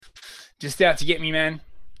Just out to get me, man.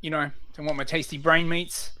 You know, to want my tasty brain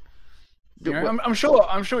meats. You know, I'm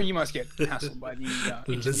sure you must get hassled by the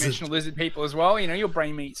interdimensional lizard people as well. You know, your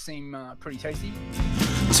brain meats seem pretty tasty.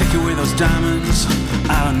 Take away those diamonds,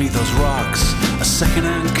 I don't need those rocks. A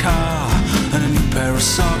second-hand car and a new pair of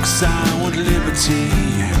socks. I want liberty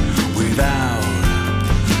without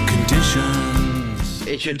conditions.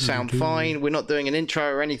 It should sound fine. We're not doing an intro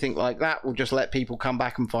or anything like that. We'll just let people come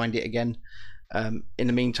back and find it again. In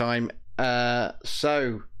the meantime,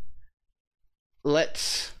 so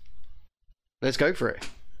let's go for it.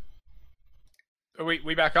 Are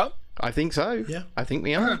we back up? I think so. Yeah. I think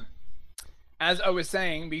we are. As I was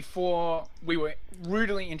saying before, we were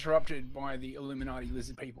rudely interrupted by the Illuminati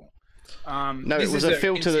lizard people. No, it was a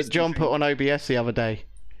filter that John put on OBS the other day.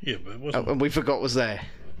 Yeah, but it wasn't. And we forgot was there.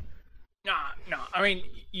 No. I mean,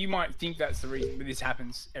 you might think that's the reason, but this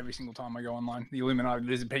happens every single time I go online. The Illuminati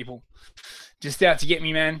lizard people, just out to get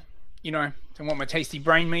me, man. You know, to want my tasty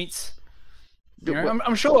brain meats. You know,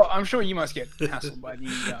 I'm sure you must get hassled by the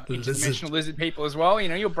interdimensional lizard people as well. You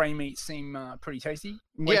know, your brain meats seem pretty tasty.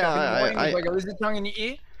 Wake up in the morning with like a lizard tongue in your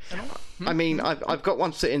ear. I mean, I've got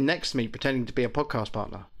one sitting next to me pretending to be a podcast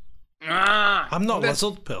partner. I'm not a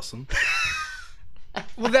lizard person.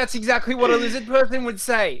 Well, that's exactly what a lizard person would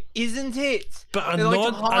say, isn't it? But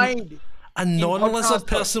a non-lizard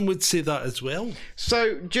person would say that as well.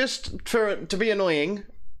 So, just to be annoying,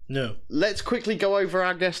 no. Let's quickly go over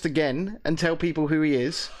our guest again and tell people who he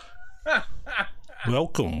is.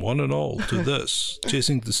 Welcome, one and all, to this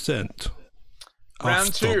Chasing Descent.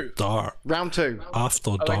 Round two. Round two.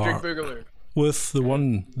 After Electric Dark. Boogaloo. With the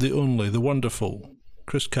one, the only, the wonderful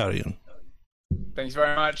Chris Carrion. Thanks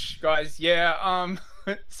very much, guys. Yeah,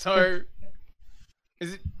 so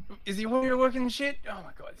is he here working and shit? Oh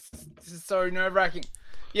my god, this is so nerve-wracking.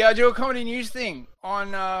 Yeah, I do a comedy news thing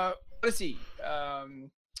on Odyssey.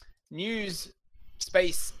 News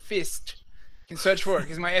space fist. You can search for it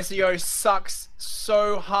because my SEO sucks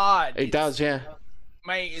so hard. It does, yeah.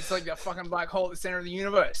 Mate, it's like a fucking black hole at the center of the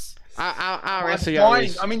universe. Our SEO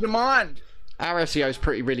is... I'm in demand. Our SEO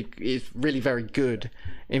is really very good.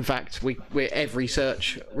 In fact, we're every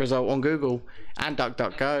search result on Google and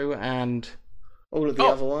DuckDuckGo and all of the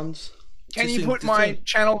other ones. Can you put my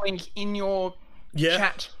channel link in your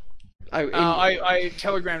chat? Oh, I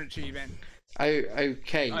telegrammed it to you, Ben. Oh,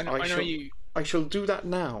 okay. I know you. I shall do that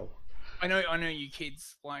now. I know you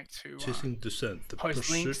kids like to Chasing Descent, the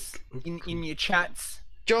post links in your chats.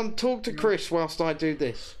 John, talk to Chris whilst I do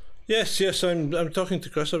this. Yes, I'm talking to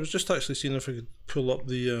Chris. I was just actually seeing if I could pull up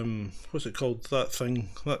the what's it called, that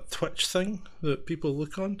Twitch thing that people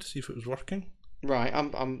look on to see if it was working. Right,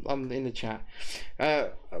 I'm in the chat.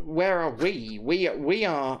 Where are we? We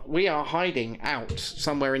are hiding out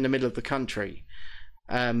somewhere in the middle of the country.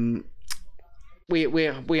 We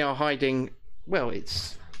are hiding. Well,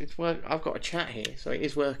 it's work. I've got a chat here, so it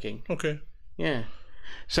is working. Okay. Yeah.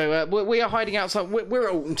 So we are hiding outside. We're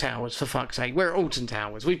at Alton Towers, for fuck's sake. We're at Alton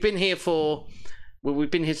Towers. We've been here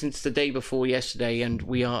we've been here since the day before yesterday, and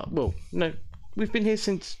we are. Well, no, we've been here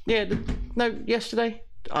since yesterday.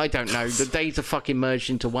 I don't know. The days are fucking merged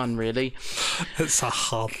into one, really. It's a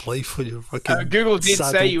hard life when you're fucking. Google did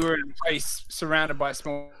say you were in a place surrounded by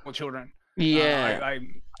small children. Yeah. I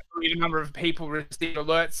read a number of people received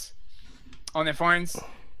alerts on their phones.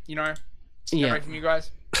 You know, stay away from you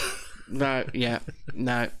guys. No.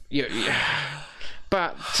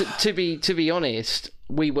 But to be honest,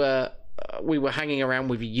 we were hanging around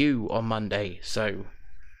with you on Monday, so.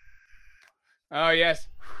 Oh yes,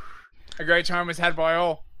 a great time was had by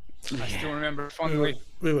all. I still remember fondly.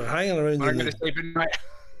 We were hanging around. I'm going to sleep at night.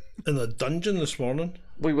 In a dungeon this morning.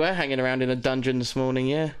 We were hanging around in a dungeon this morning,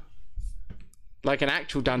 yeah. Like an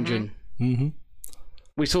actual dungeon. Mm-hmm.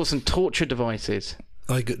 We saw some torture devices.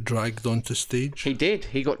 I got dragged onto stage. He did.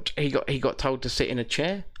 He got told to sit in a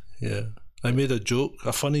chair. Yeah. I made a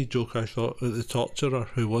funny joke, I thought, at the torturer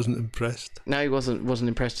who wasn't impressed. No, he wasn't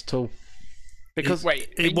impressed at all. Because are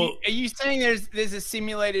you saying there's a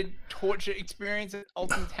simulated torture experience at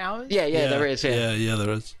Alton Towers? Yeah, there is. Yeah, there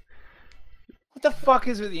is. What the fuck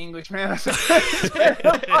is with the English, man?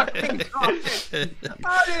 Oh, dude,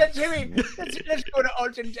 that's Jimmy. Let's go to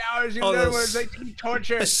Alton Towers. You know what it's like to be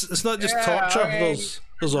tortured. It's not just torture. I mean,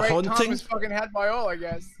 there's a haunting. Time was fucking had by all, I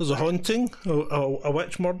guess. There's a haunting, a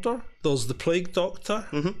witch murder. There's the plague doctor.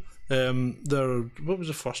 Mm-hmm. What was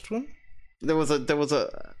the first one? There was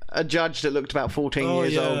a judge that looked about 14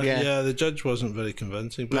 years old. Yeah, the judge wasn't very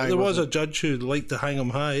convincing. But there was a judge who liked to hang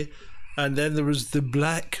him high, and then there was the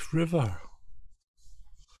Black River.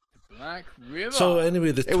 Black River. So anyway,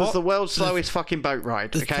 It was the world's slowest fucking boat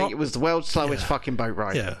ride. Okay, top- it was the world's slowest fucking boat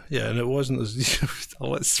ride. yeah, and it wasn't as.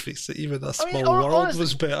 Let's face it, even a small mean, world honestly-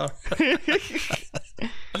 was better.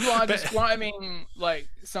 You are describing like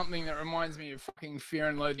something that reminds me of fucking Fear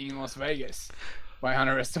and Loathing in Las Vegas by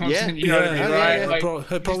Hunter S. Thompson. Yeah. You know what I mean, Yeah, right? yeah.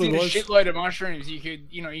 Like, It probably just in was. a shitload of mushrooms, you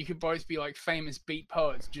could both be like famous beat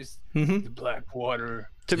poets. Just Mm-hmm. the black water.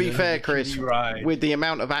 To be fair, Chris, You're right. with the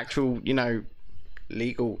amount of actual,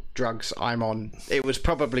 legal drugs I'm on, it was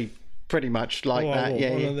probably pretty much like Oh, I that. want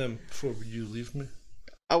Yeah, one yeah. of them before you leave me.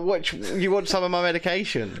 You want some of my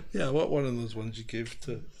medication? Yeah, what one of those ones you gave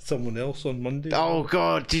to someone else on Monday? Oh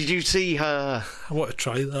God, did you see her? I want to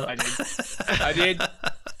try that.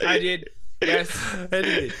 I did. Yes.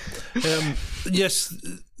 Anyway, yes,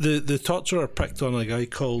 the torturer picked on a guy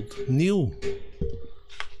called Neil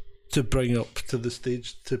to bring up to the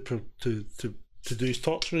stage to do his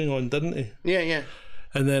torturing on, didn't he? Yeah, yeah.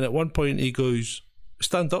 And then at one point he goes,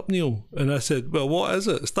 "Stand up, Neil." And I said, "Well, what is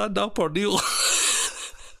it? Stand up or kneel?"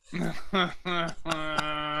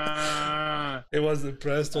 He wasn't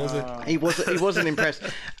impressed, was he? He wasn't impressed,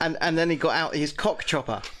 and then he got out his cock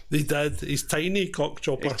chopper, He did. His tiny cock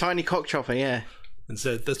chopper, his tiny cock chopper. Yeah. and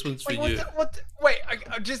said, "This one's for Wait, you." wait,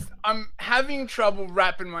 I'm having trouble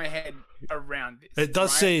wrapping my head around this. It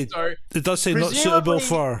does right? say. It does say not suitable presumably-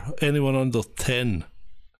 for anyone under 10.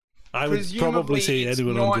 I would probably Presumably say it's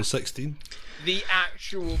anyone not- under 16. the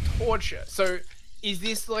actual torture. So, is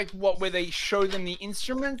this like where they show them the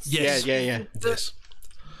instruments? Yes. Yeah. Yes.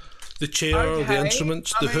 The chair, Okay, the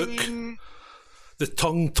instruments, the hook, mean, the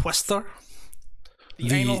tongue twister.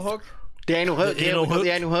 the anal hook. The anal hook. The Yeah, anal we got hook. the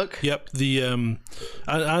anal hook. Yep. The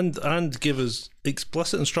and give us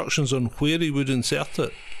explicit instructions on where he would insert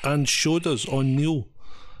it, and showed us on Neil.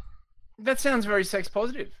 That sounds very sex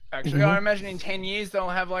positive. Actually, Mm-hmm. I imagine in 10 years they'll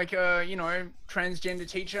have like a transgender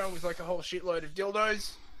teacher with like a whole shitload of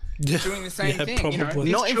dildos doing the same Yeah, thing. probably.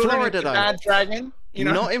 These Not in children Florida, of the though. Mad Dragon.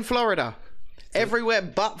 Not in Florida. Everywhere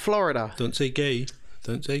but Florida. Don't say gay.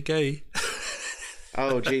 Don't say gay.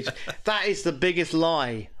 Oh, jeez. That is the biggest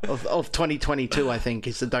lie of 2022, I think,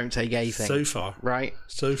 is the don't say gay thing. So far. Right?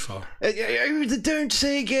 So far. The don't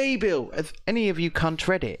say gay bill. Have any of you cunts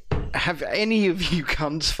read it? Have any of you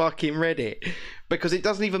cunts fucking read it? Because it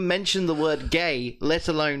doesn't even mention the word gay, let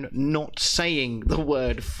alone not saying the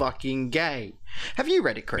word fucking gay. Have you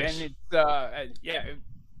read it, Chris? And it's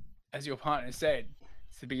as your partner said,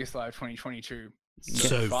 it's the biggest lie of 2022.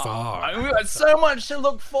 So far. I mean, we've got so much to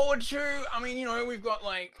look forward to. I mean, we've got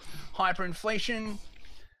like hyperinflation,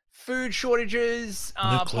 food shortages,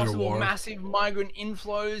 Nuclear possible war. massive migrant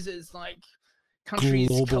inflows as like countries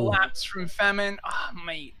Global. collapse from famine. Oh,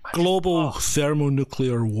 mate. Global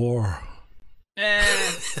thermonuclear war.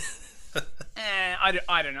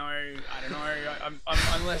 I don't know.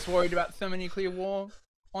 I'm less worried about thermonuclear war,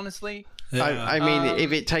 honestly. Yeah. I mean,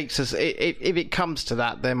 if it takes us, if it comes to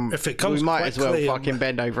that, then If it comes we might as well quickly, fucking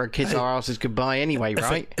bend over and kiss our asses goodbye anyway,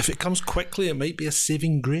 right? If it comes quickly, it might be a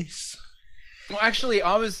saving grace. Well, actually,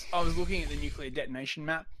 I was looking at the nuclear detonation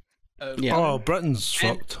map. Yeah. Oh, Britain's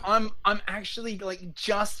And fucked. I'm actually like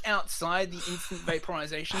just outside the instant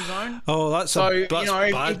vaporization zone. Oh, that's So that's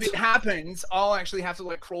bad. if it happens, I'll actually have to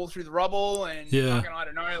like crawl through the rubble and Yeah. fucking, I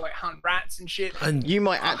don't know, like hunt rats and shit. And You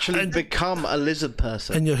might actually and- become a lizard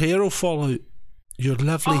person. and your hair will fall out. Your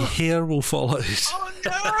lovely Oh. hair will fall out. Oh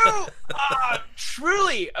no!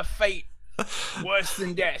 Truly a fate worse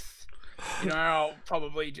than death. I'll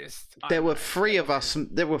probably just. There were three of us,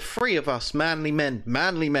 manly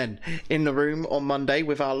men in the room on Monday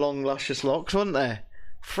with our long, luscious locks, weren't there?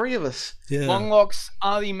 3 of us. Yeah. Long locks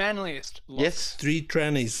are the manliest. Locks. Yes. 3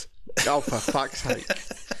 trannies. Oh, for fuck's sake.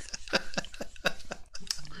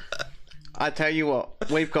 I tell you what,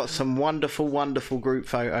 we've got some wonderful, wonderful group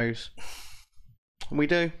photos. We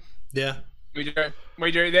do. Yeah. We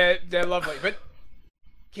do. They're lovely, but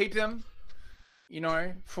keep them.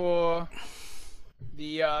 For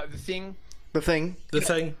the thing. The thing. The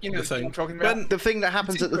thing. You know the the thing thing. I'm talking about. When, The thing that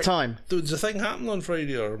happens at the time. does the thing happen on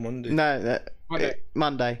Friday or Monday? No, Monday.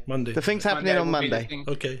 Monday. Monday. The thing's happening on will be the Monday. thing.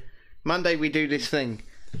 Okay. Monday we do this thing.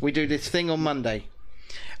 We do this thing on Monday.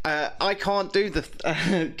 I can't do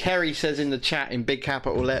the... Kerry says in the chat in big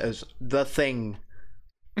capital letters, the thing.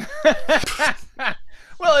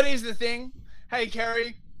 Well, it is the thing. Hey,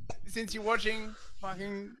 Kerry, since you're watching,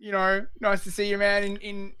 fucking, nice to see you, man,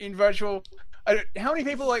 in virtual. How many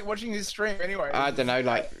people like watching this stream anyway? I don't know,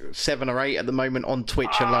 like 7 or 8 at the moment on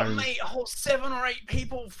Twitch alone. Mate, a whole 7 or 8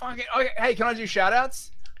 people fucking... Okay, hey, can I do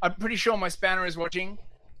shout-outs? I'm pretty sure my spanner is watching.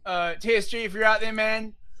 TSG, if you're out there,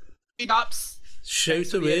 man, big ups. Shout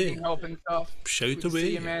For the away. editing help and stuff. Shout Good to see away.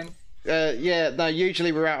 you, man. Yeah, no,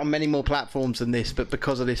 usually we're out on many more platforms than this, but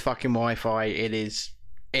because of this fucking Wi-Fi, it is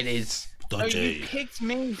Oh, you Dodgy. picked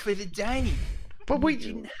me for the day. But We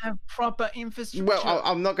didn't have proper infrastructure. well,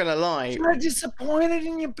 I'm not gonna lie. You're disappointed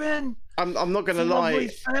in you, Ben. I'm not gonna Lovely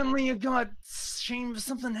lie. family you got. Shame if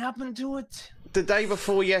something happened to it. The day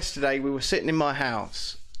before yesterday, we were sitting in my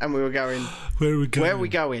house and we were going, Where are we going? Where are we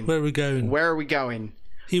going? Where are we going? where are we going?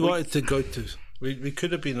 He wanted to go to. We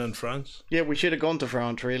could have been in France. Yeah, we should have gone to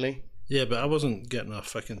France, really. Yeah, but I wasn't getting a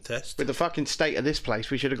fucking test. With the fucking state of this place,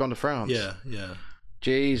 we should have gone to France. Yeah, yeah.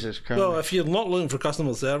 Jesus Christ. Well, if you're not looking for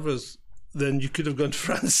customer service, then you could have gone to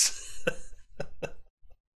France.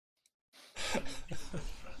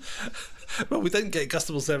 Well, we didn't get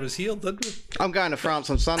customer service here, did we? I'm going to France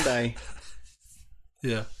on Sunday.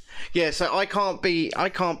 Yeah. Yeah, so I can't be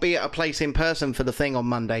at a place in person for the thing on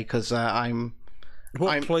Monday because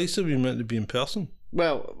What place are we meant to be in person?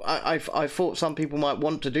 well, I thought some people might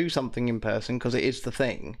want to do something in person because it is the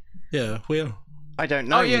thing. Yeah, where? I don't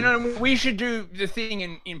know. Oh yeah, no, we should do the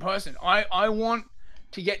thing in person. I want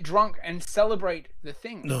to get drunk and celebrate the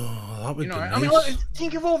thing. No, that would You know, be nice. I mean, look,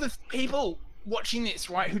 think of all the people watching this,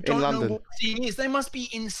 right? Who don't know London. what the thing is. They must be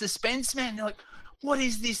in suspense, man. They're like, "What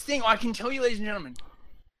is this thing?" I can tell you, ladies and gentlemen,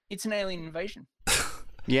 it's an alien invasion.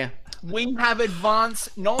 Yeah. We have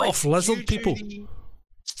advanced knowledge Of lizard due to people. the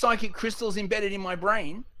psychic crystals embedded in my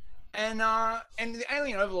brain, and the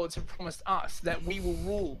alien overlords have promised us that we will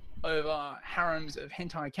rule over harems of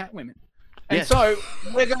hentai cat women. And Yes. so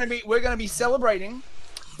we're gonna be celebrating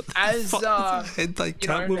as Hentai you cat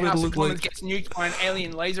know, the women House of look Commons like. gets nuked by an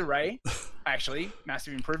alien laser ray. Actually,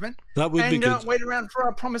 massive improvement. That would be And good. wait around for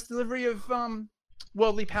our promised delivery of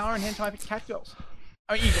worldly power and hentai cat girls.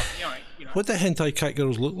 I mean, you know. What do hentai cat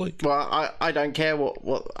girls look like? Well, I don't care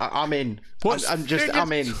what I'm in. What's- I'm just Dude,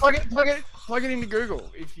 I'm in. Plug it into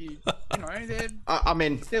Google. If you know, I'm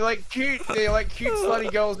in. they're like cute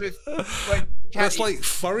slutty girls with like. That's catties. like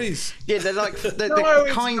furries. Yeah, they're like they're No,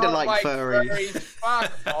 it's kind of not like furry. furries.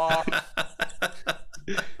 Fuck off.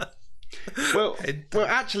 Well,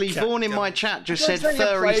 actually, cat Vaughn in girl. my chat just Don't said say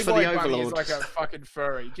a furries for the Playboy bunny is overlords. like a fucking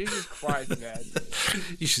furry. Jesus Christ, man.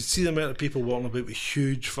 You should see the amount of people walking about with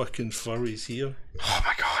huge fucking furries here. Oh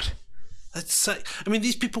my god. That's sick. I mean,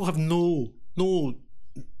 these people have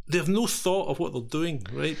they have no thought of what they're doing,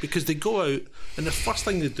 right? Because they go out and the first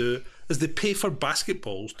thing they do is they pay for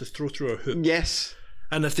basketballs to throw through a hoop. Yes.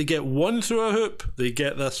 And if they get one through a hoop, they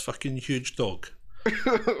get this fucking huge dog.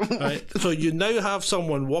 Right? So you now have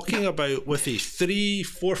someone walking about with a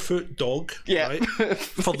 3-4 foot dog, Yeah. right,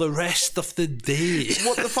 for the rest of the day.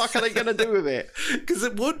 What the fuck are they gonna do with it? Because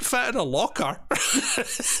it won't fit in a locker.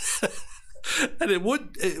 And it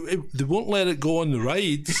won't they won't let it go on the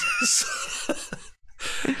rides.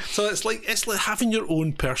 So it's like having your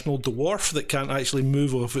own personal dwarf that can't actually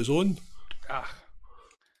move off its own.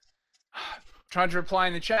 Tried to reply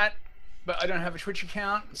in the chat, but I don't have a Twitch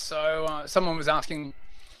account. So someone was asking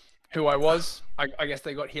who I was. I guess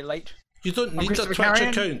they got here late. You don't I'm need a Christopher Twitch Carrion,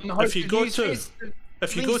 account. I'm the host If you of go News to Feast.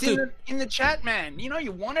 if you Links go to in the chat, man. You know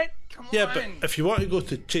you want it. Come yeah, on. but if you want to go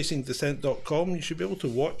to chasingdescent.com, you should be able to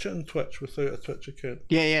watch it on Twitch without a Twitch account.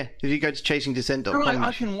 Yeah. If you go to chasingdescent.com, No,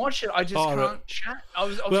 I can watch it. I just Oh, can't right. chat. I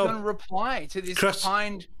was Well, going to reply to this Chris,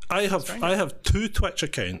 kind. I have 2 Twitch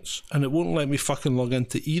accounts and it won't let me fucking log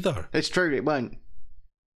into either. it's true. It won't.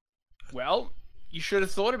 Well, you should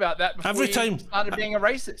have thought about that before Every you time- started being a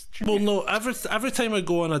racist. Well, no, every time I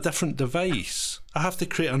go on a different device, I have to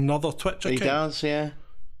create another Twitch He account. does. Yeah.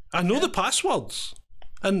 I know the passwords.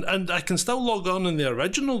 And I can still log on the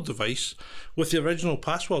original device with the original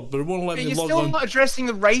password, but it won't let me You're log still on. not addressing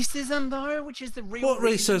the racism, though, which is the real What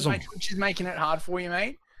reason racism? Which is making it hard for you,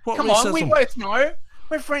 mate. What Come on, we racism? both know.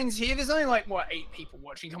 We're friends here. There's only like, 8 people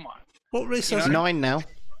watching. Come on. What racism? 9 now.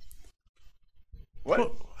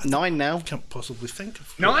 What? 9 now. Can't possibly think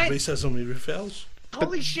of No, what I- racism he refers.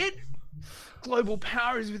 Holy shit. Global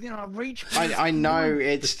power is within our reach. I know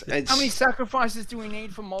it's How many sacrifices do we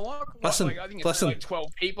need for Moloch? What, Listen, I think it's listen. like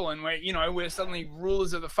 12 people, and we're suddenly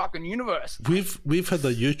rulers of the fucking universe. We've had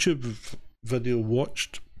a YouTube video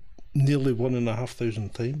watched nearly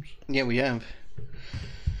 1,500 times. yeah, we have.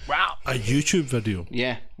 Wow. A YouTube video.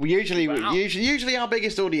 Yeah, we usually Wow. usually our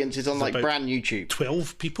biggest audience is on like about- brand YouTube.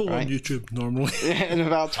 12 people Right. on YouTube normally. And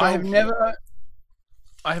about I 12.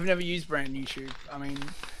 have never used brand YouTube. I mean,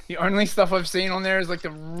 the only stuff I've seen on there is like the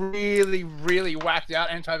really, really whacked out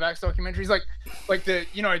anti-vax documentaries, like the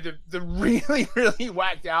the really, really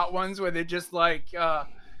whacked out ones where they're just like,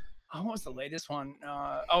 what was the latest one?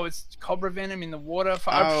 It's cobra venom in the water.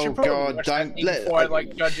 Oh God! Don't before I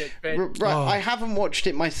judge it. But... Right, I haven't watched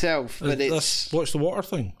it myself, but watch the water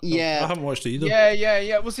thing. Yeah, I haven't watched it either.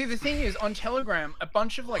 Yeah. Well, see, the thing is, on Telegram, a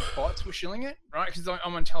bunch of bots were shilling it, right? Because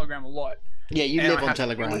I'm on Telegram a lot. Yeah, you live on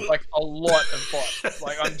Telegram. Like a lot of bots.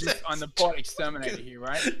 Like I'm the bot exterminator here,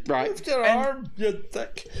 right? Right. Lift your arm, you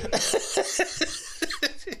dick.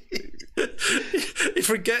 He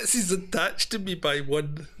forgets he's attached to me by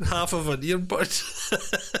one half of an earbud.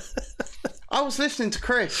 I was listening to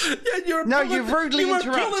Chris. Yeah, you've rudely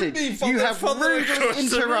interrupted. You have rudely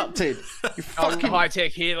interrupted. You fucking high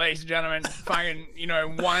tech here, ladies and gentlemen. Fucking,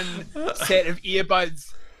 one set of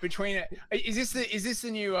earbuds between it. Is this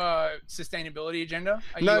the new sustainability agenda?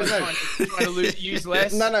 Are No. you trying to use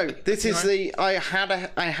less? No. This is I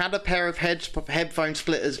had a pair of headphone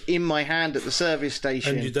splitters in my hand at the service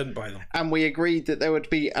station, and you didn't buy them. And we agreed that there would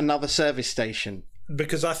be another service station.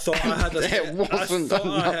 Because I thought I had a there wasn't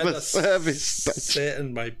another service station set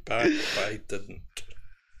in my back, but I didn't.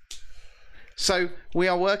 So we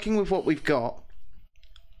are working with what we've got.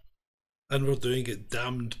 And we're doing it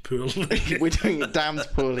damned poorly. We're doing it damned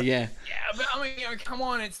poorly, yeah. Yeah, but I mean, come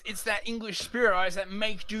on, it's that English spirit, right? It's that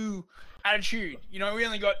make do attitude. We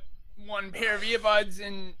only got one pair of earbuds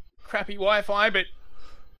and crappy Wi-Fi, but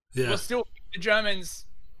we're still the Germans.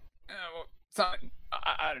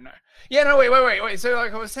 I don't know. Yeah, no, wait. So,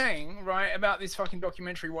 like I was saying, right, about this fucking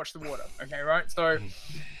documentary, Watch the Water. Okay, right. So,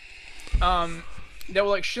 they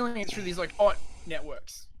were shilling it through these bot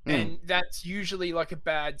networks. And that's usually a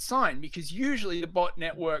bad sign, because usually the bot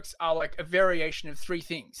networks are a variation of three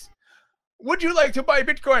things. Would you like to buy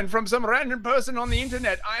Bitcoin from some random person on the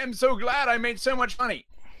internet? I am so glad I made so much money.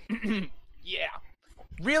 Yeah.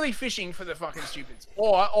 Really fishing for the fucking stupids.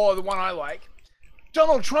 Or the one I like.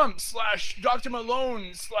 Donald Trump / Dr.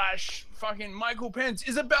 Malone / fucking Michael Pence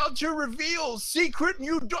is about to reveal secret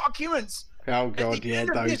new documents. Oh God, yeah,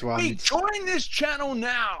 those ones. Join this channel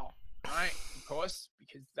now. Right? Of course.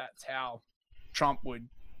 Because that's how Trump would,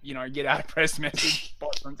 get out a press message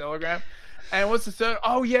bots on Telegram. And what's the third?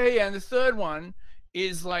 Oh, yeah. And the third one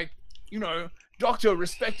is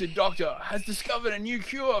respected doctor has discovered a new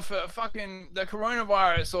cure for fucking the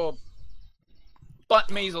coronavirus or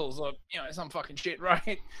butt measles or, some fucking shit,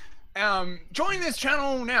 right? Join this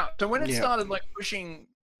channel now. So when it started pushing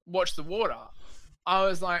Watch the Water, I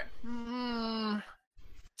was like,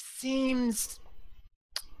 seems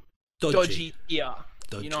dodgy here.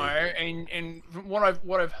 And from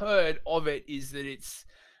what I've heard of it is that it's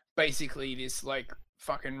basically this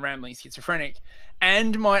fucking rambling schizophrenic.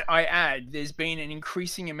 And might I add, there's been an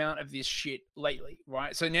increasing amount of this shit lately,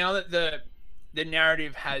 right? So now that the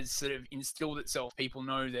narrative has sort of instilled itself, people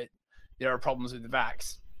know that there are problems with the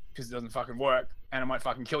vax because it doesn't fucking work and it might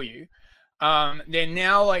fucking kill you. They're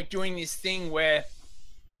now doing this thing where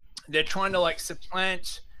they're trying to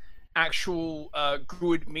supplant actual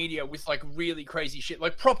good media with really crazy shit,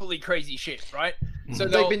 properly crazy shit, right? So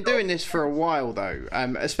they've been doing this for a while though,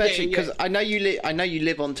 especially because I know you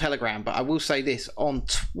live on Telegram, but I will say this on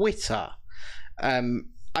Twitter.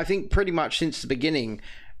 I think pretty much since the beginning,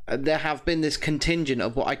 there have been this contingent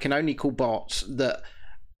of what I can only call bots that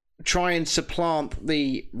try and supplant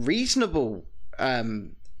the reasonable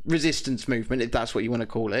resistance movement, if that's what you want to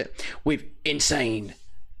call it, with insane.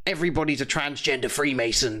 Everybody's a transgender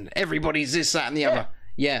Freemason. Everybody's this, that, and the other.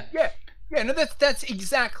 Yeah. No, that's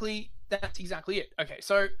exactly it. Okay,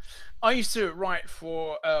 so I used to write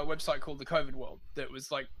for a website called The COVID World that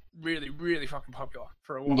was really, really fucking popular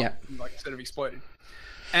for a while. Yeah. Sort of exploded,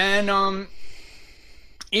 and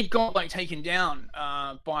it got taken down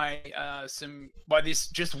by this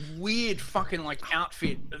just weird fucking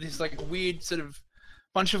outfit, this weird sort of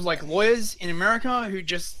bunch of lawyers in America who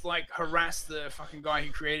just harassed the fucking guy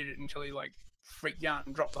who created it until he freaked out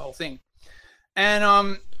and dropped the whole thing.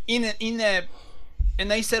 And in there,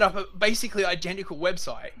 and they set up a basically identical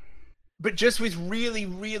website, but just with really,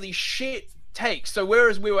 really shit takes. So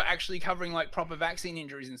whereas we were actually covering proper vaccine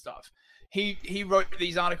injuries and stuff, he wrote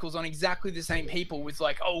these articles on exactly the same people with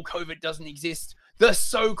COVID doesn't exist. The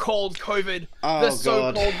so-called COVID, the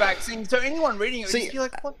so-called vaccine. So anyone reading it would just be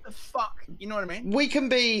what the fuck? You know what I mean? We can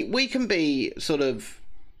be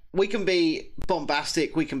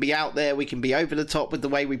bombastic, we can be out there, we can be over the top with the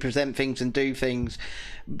way we present things and do things.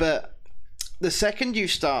 But the second you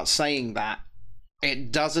start saying that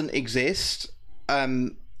it doesn't exist,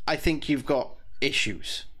 I think you've got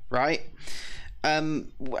issues, right?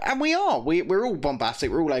 And we're all bombastic,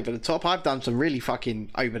 we're all over the top. I've done some really fucking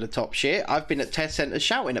over the top shit. I've been at test centers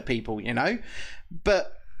shouting at people,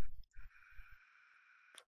 but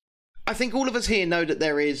I think all of us here know that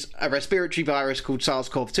there is a respiratory virus called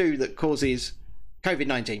SARS-CoV-2 that causes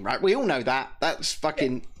COVID-19, right? We all know that. That's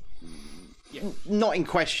fucking not in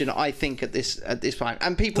question, I think, at this time.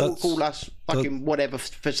 And people will call us fucking whatever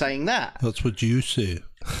for saying that. That's what you say.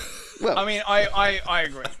 Well, I mean, I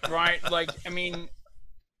agree, right? Like, I mean,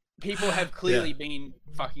 people have clearly been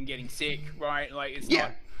fucking getting sick, right? Like, it's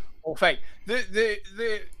not all fake.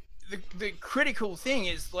 The critical thing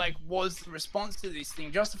is, like, was the response to this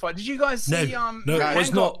thing justified? Did you guys see no, it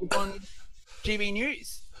was not. on GB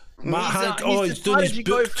News? Matt Hancock, he's doing his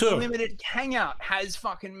book tour. Limited hangout has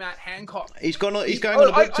fucking Matt Hancock. He's going on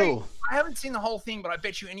a book tour. I haven't seen the whole thing, but I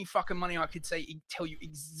bet you any fucking money I could say he'd tell you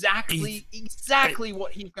exactly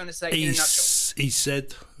what he's going to say in a nutshell. He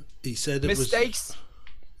said it mistakes.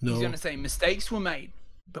 No. He's going to say mistakes were made,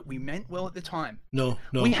 but we meant well at the time. No.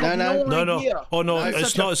 We had no idea. Oh no,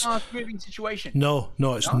 it's not as fast-moving situation. No,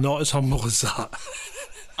 it's not as humble as that.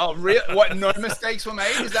 Oh, really? What? No mistakes were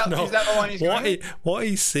made? Is that the line he's going? What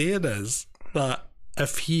he's saying is that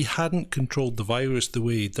if he hadn't controlled the virus the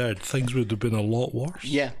way he did, things would have been a lot worse.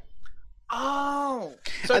 Yeah. Oh.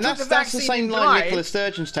 So and that's the same line Nicola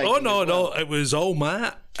Sturgeon's taking. Oh no, it was all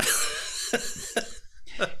Matt.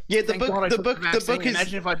 Yeah, the book is.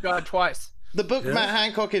 Imagine if I died twice. The book Matt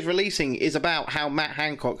Hancock is releasing is about how Matt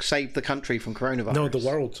Hancock saved the country from coronavirus. No, the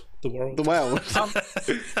world.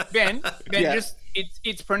 Ben, just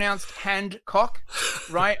it's pronounced Handcock,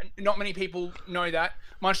 right? Not many people know that.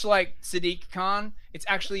 Much like Sadiq Khan, it's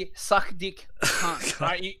actually Suck Dick Khan,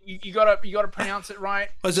 right? You gotta pronounce it right.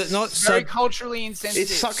 Is it not very culturally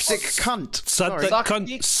insensitive? It's Suck Dick Cunt. Sad Dick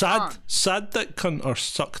Cunt. Sad Dick Cunt or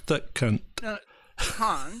Suck Dick Cunt. No,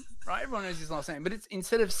 Khan. Right, everyone knows his last name, but it's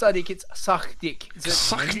instead of Sadiq, it's Sakdik. It's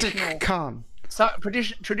Sakdik Khan.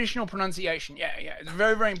 Traditional pronunciation. Yeah. It's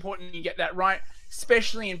very, very important you get that right,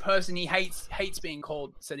 especially in person. He hates being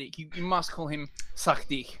called Sadiq. You must call him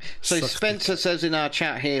Sakdik. So Spencer says in our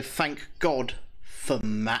chat here, thank God for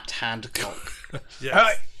Matt Hancock.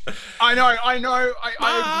 Yes. I know.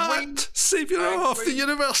 I agree. Savior of the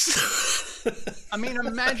universe. I mean,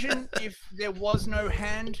 imagine if there was no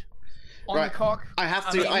hand on the cock. I have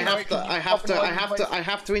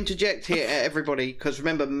to interject here, everybody, because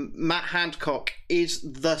remember, Matt Hancock is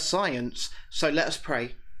the science. So let us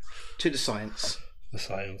pray to the science.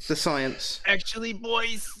 The science. Actually,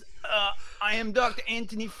 boys, I am Dr.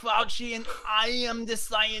 Anthony Fauci, and I am the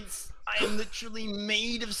science. I am literally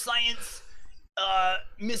made of science.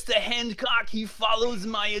 Mr. Hancock, he follows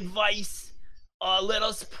my advice. Let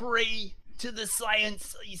us pray to the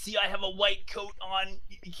science. You see, I have a white coat on.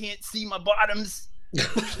 You can't see my bottoms.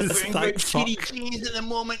 Wearing great kitty jeans at the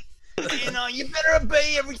moment. And you better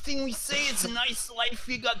obey everything we say. It's a nice life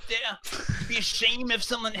you got there. It'd be a shame if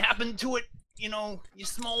something happened to it. You know, your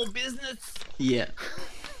small business. Yeah.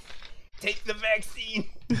 Take the vaccine.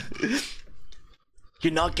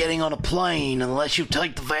 You're not getting on a plane unless you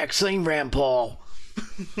take the vaccine, Rand Paul.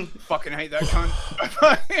 Fucking hate that cunt.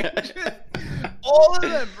 All of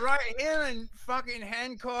them, right? Him and fucking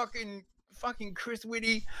Hancock and fucking Chris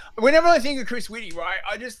Whitty. Whenever I think of Chris Whitty, right,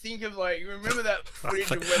 I just think of, like, remember that footage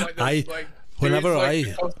of where, like,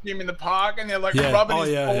 those, costume in the park and they're like rubbing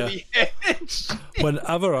his baldy head.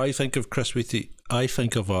 Whenever I think of Chris Whitty, I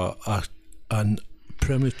think of an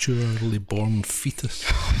prematurely born fetus.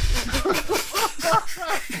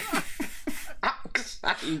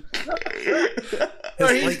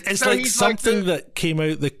 It's like something that came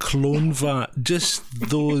out the clone vat just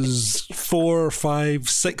those 4, 5,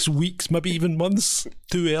 6 weeks, maybe even months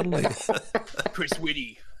too early. Chris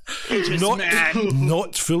Whitty.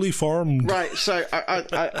 Not fully formed. Right, so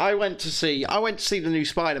I went to see the new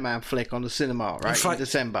Spider-Man flick on the cinema, right, in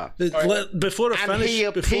December. Before I finish, and he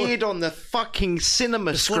appeared on the fucking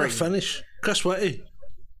cinema screen. Before I finish, Chris Whitty,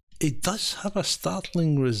 he does have a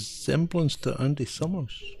startling resemblance to Andy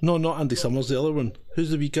Summers. No, not Andy Summers, the other one.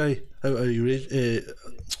 Who's the wee guy out of Eurasia?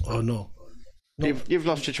 Oh no. You've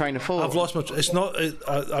lost your train of thought. I've lost my. It's not.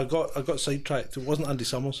 I got sidetracked. It wasn't Andy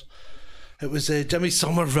Summers. It was Jimmy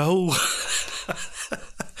Somerville.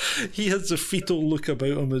 He has a fetal look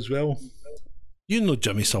about him as well. You know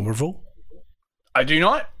Jimmy Somerville? I do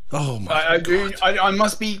not. Oh my I God. do. I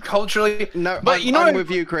must be culturally. No, but I'm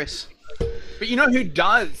with you, Chris. But you know who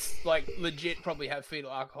does, like, legit probably have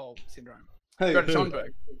fetal alcohol syndrome? Greta Thunberg.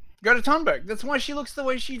 Greta Thunberg. That's why she looks the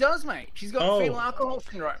way she does, mate. She's got fetal alcohol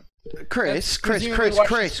syndrome. Chris.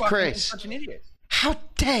 Such an idiot. How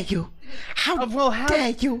dare you? How dare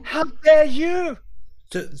you? How dare you?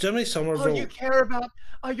 Jimmy Somerville. All you care about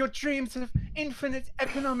are your dreams of infinite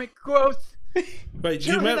economic growth. Right,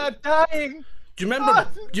 Children are dying. Do you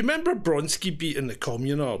remember Bronski beating the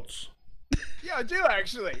communards? Yeah, I do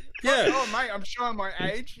actually. Yeah. Oh, mate, I'm showing my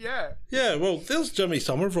age. Yeah. Yeah, well, there's Jimmy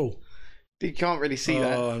Somerville. You can't really see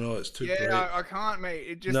that. Oh, no, it's too Yeah, bright. no, I can't, mate.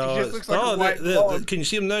 It just it's- looks like a white the- blob. can you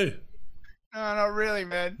see him now? No, not really,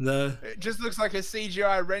 man. No. It just looks like a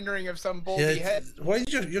CGI rendering of some baldy Yeah, head. why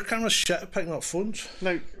did your camera's shit at picking up phones?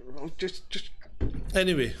 No, just.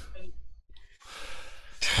 Anyway.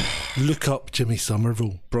 Look up Jimmy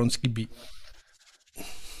Somerville, Bronski Beat.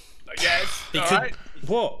 Yes. He All could, right.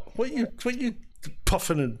 What you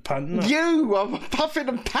puffing and panting at? You! I'm puffing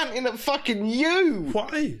and panting at fucking you!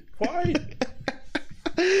 Why?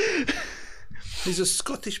 He's a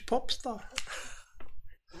Scottish pop star.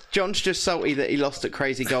 John's just salty that he lost at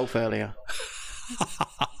Crazy Golf earlier.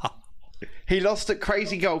 He lost at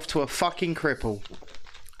Crazy Golf to a fucking cripple.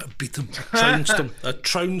 I beat him. I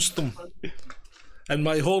trounced him. And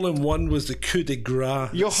my hole-in-one was the coup de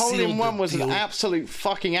grace. Your Sealed hole-in-one the was an deal. absolute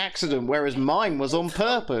fucking accident, whereas mine was on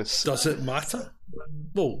purpose. Does it matter?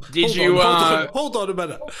 Well, Did you, hold on a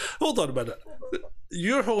minute.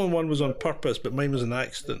 Your hole-in-one was on purpose, but mine was an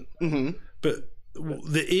accident. Mm-hmm. But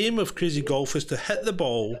the aim of Crazy Golf is to hit the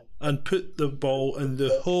ball and put the ball in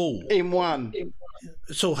the hole. In one.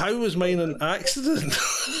 So how was mine an accident?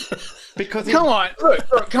 Because it, Come on,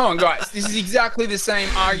 look, come on, guys. This is exactly the same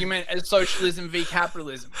argument as socialism v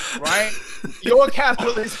capitalism, right? Your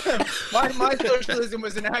capitalism, my socialism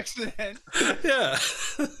was an accident, Yeah.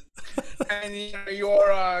 and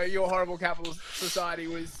your horrible capitalist society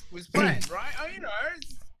was planned, right?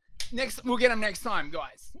 Oh, we'll get them next time,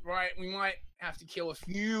 guys. Right? We might have to kill a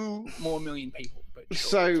few more million people, but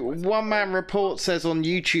sure. so, One Man Report says on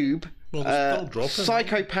YouTube, Well, they're still dropping.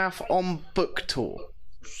 Psychopath on book tour.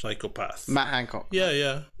 Psychopath. Matt Hancock.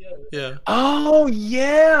 Yeah. Oh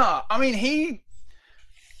yeah. I mean,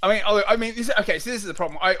 this. Okay, so this is the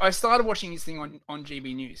problem. I started watching this thing on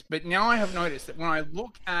GB News, but now I have noticed that when I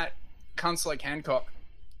look at cunts like Hancock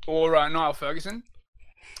or Niall Ferguson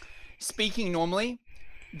speaking normally,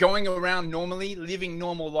 going around normally, living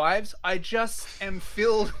normal lives, I just am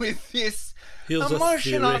filled with this Here's a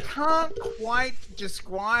emotion I theory. can't quite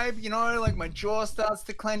describe. Like my jaw starts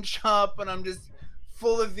to clench up, and I'm just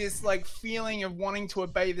full of this like feeling of wanting to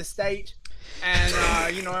obey the state and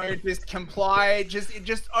just comply. It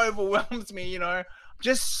just overwhelms me.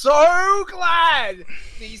 Just so glad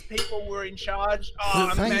these people were in charge.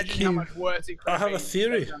 Thank Imagine how you. much worse it could I have be. a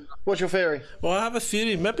theory. What's your theory? Well, I have a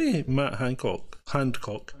theory. Maybe Matt Hancock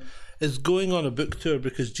is going on a book tour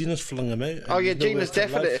because Gina's flung him out. Oh yeah, and nowhere Gina's to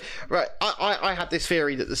live. definitely right. I had this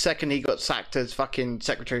theory that the second he got sacked as fucking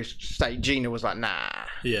Secretary of State, Gina was like, nah.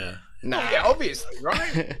 Yeah. Yeah, obviously,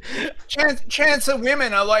 right? Chance of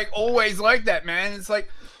women are like always like that, man. It's like,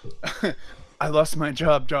 I lost my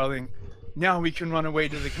job, darling. Now we can run away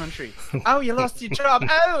to the country. Oh, you lost your job.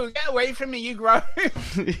 Oh, get away from me, you grown.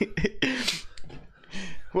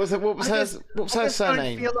 What was her I surname? just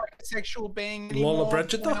don't feel like a sexual being anymore Lola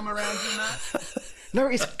Brigida? when I'm around you, Matt. No,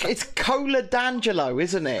 it's Cola D'Angelo,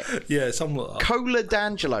 isn't it? Yeah, something like that. Cola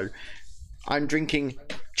D'Angelo. I'm drinking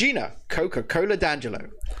Gina Coca-Cola D'Angelo.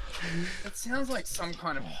 It sounds like some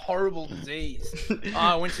kind of horrible disease.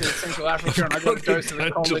 I went to Central Africa and I got a dose of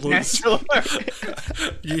the cola D'Angelo.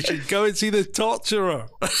 You should go and see the torturer.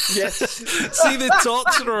 Yes. See the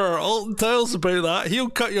torturer. Alton tells about that. He'll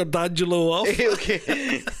cut your D'Angelo off.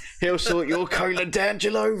 He'll sort your Cola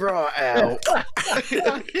D'Angelo right out.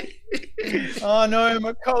 Oh no,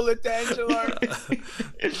 my cola D'Angelo.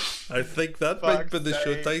 I think that might be the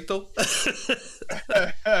show title.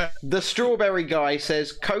 The strawberry guy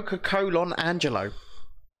says Coca-Cola on Angelo.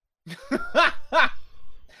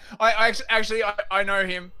 I know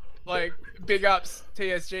him. Like, big ups,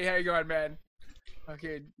 TSG. How you going, man?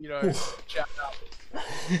 Fucking, shout out.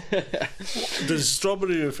 Does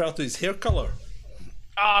strawberry refer to his hair colour?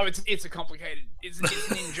 Oh, it's a complicated. It's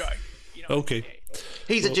an in joke. Okay.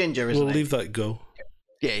 He's a ginger, isn't We'll he? leave that go.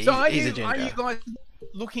 Yeah, So he's a are ginger. you guys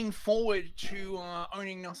looking forward to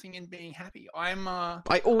owning nothing and being happy? I I'm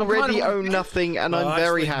already kind of own nothing, and I'm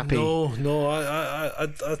very happy. No,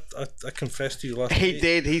 I confessed to you last He night.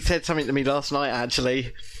 did. He said something to me last night,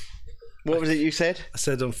 actually. What was it you said? I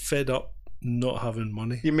said I'm fed up not having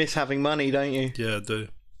money. You miss having money, don't you? Yeah, I do.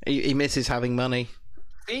 He misses having money.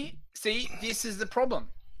 See, this is the problem.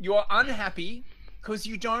 You're unhappy because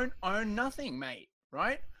you don't own nothing, mate.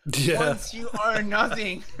 Right? Yeah. Once you own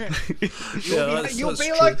nothing, Yeah, you'll that's be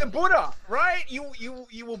true. like the Buddha, right? You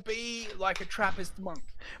will be like a Trappist monk.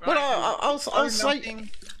 Right? Well, Own nothing.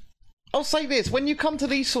 I'll say this: when you come to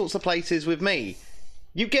these sorts of places with me,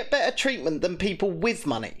 you get better treatment than people with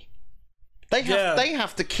money. They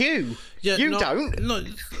have to queue. Yeah, you don't. No,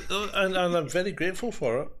 and I'm very grateful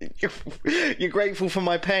for it. You're grateful for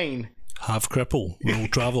my pain. Have cripple, will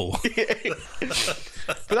travel.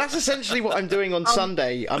 But that's essentially what I'm doing on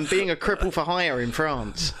Sunday. I'm being a cripple for hire in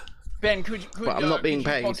France. Ben, could But I'm not being could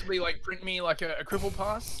you paid. possibly like print me like a cripple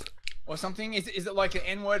pass or something? Is it like an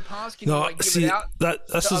N-word pass? Can you No, like give see, it out? this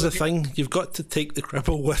to is other the thing. You've got to take the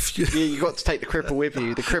cripple with you. Yeah, you got to take the cripple with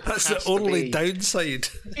you. The cripple That's has the only to be... downside.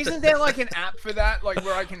 Isn't there like an app for that, like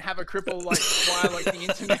where I can have a cripple like via like the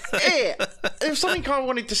internet? Yeah, there's something I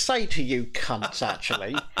wanted to say to you cunts,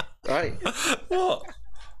 actually. Right? What?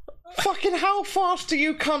 Fucking how fast do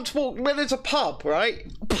you cunts walk when there's a pub, right?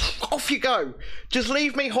 Off you go. Just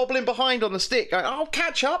leave me hobbling behind on the stick. I'll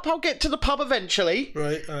catch up. I'll get to the pub eventually.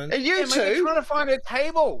 Right, and And you Yeah, mate, they're two... trying to find a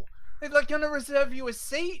table. They're like going to reserve you a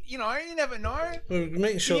seat. You know, you never know. we're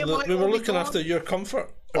making sure Yeah, that might we were all be looking gone. after your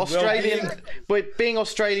comfort. and Australian, well-being. but being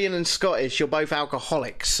Australian and Scottish, you're both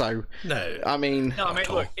alcoholics, so No. I mean, No, mate,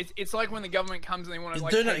 look, it's like when the government comes and they want to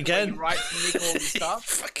like doing take it away again. your rights and nick all this stuff.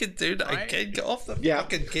 Fucking doing that Right? again. Get off the Yeah.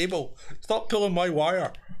 fucking cable. Stop pulling my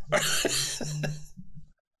wire.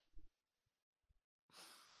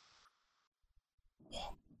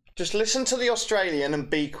 just listen to the Australian and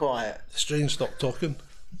be quiet. Strange, stop talking.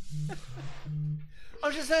 I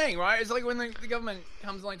was just saying, right? It's like when the government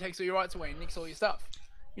comes and like takes all your rights away and nicks all your stuff.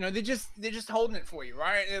 You know, they're just holding it for you,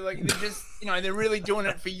 right? They're just, you know, they're really doing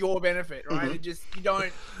it for your benefit, right? They just you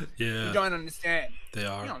don't understand. They You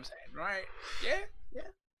are. know what I'm saying, right? Yeah.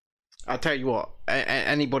 I'll tell you what,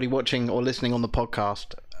 anybody watching or listening on the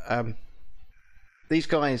podcast, these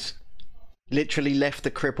guys literally left the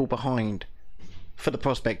cripple behind for the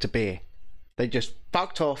prospect of beer. They just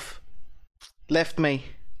fucked off, left me.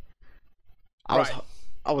 Right.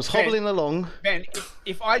 I was hobbling along. Ben,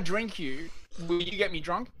 if I drink you, will you get me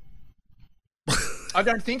drunk? I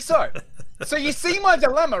don't think so. So you see my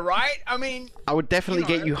dilemma, right? I mean, I would definitely You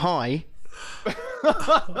know. get you high.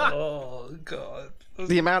 Oh, God.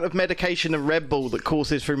 The amount of medication and Red Bull that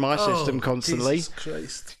courses through my system constantly. Jesus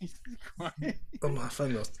Christ. I'm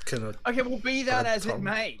having a kind of. okay, well, be that Bad as it tongue.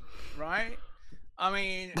 may, right? I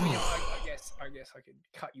mean, you know, I guess I could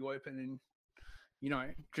cut you open and, you know,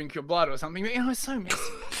 drink your blood or something. But you know, it's so messy.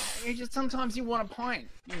 You just sometimes you want a pint,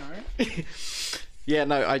 you know. Yeah,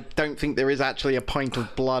 no, I don't think there is actually a pint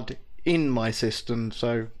of blood in my system,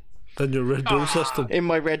 so... In your Red Bull system. In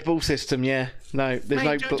my Red Bull system, yeah. No, there's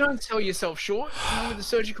Mate, no... don't sell yourself short. You know, with the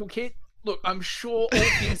surgical kit. Look, I'm sure all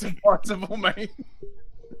things are possible, mate.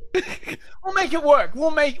 We'll make it work.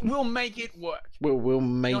 We'll make it work. We'll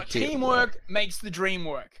make You know, it. teamwork makes the dream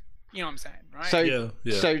work. You know what I'm saying, right? So,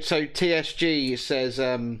 Yeah. so TSG says,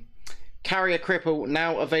 Carrier Cripple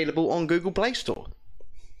now available on Google Play Store.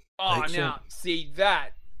 oh, Excellent. now see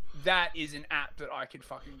that is an app that I could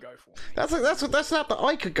fucking go for. That's an app that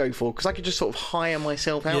I could go for, because I could just sort of hire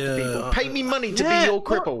myself out to Yeah, people. Pay me money to Yeah, be your look,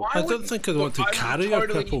 cripple. I don't think I'd want to carry a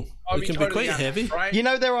cripple. They can be quite heavy. Right? You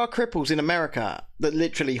know, there are cripples in America that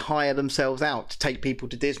literally hire themselves out to take people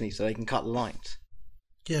to Disney so they can cut the lines.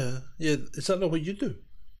 Yeah. Is that not what you do?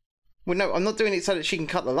 Well, no, I'm not doing it so that she can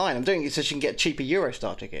cut the line. I'm doing it so she can get a cheaper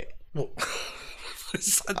Eurostar ticket. Well,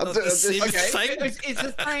 is that I'm not doing- the same Okay,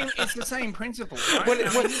 thing? it's the same principle. Right? Well, I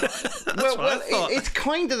mean, well, That's what I thought. it's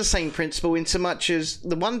kind of the same principle in so much as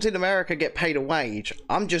the ones in America get paid a wage.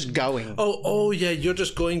 I'm just going. Oh, yeah, you're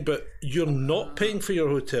just going, but you're not paying for your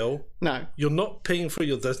hotel. No, You're not paying for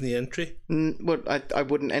your Disney entry. well, I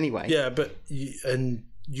wouldn't anyway. Yeah, but and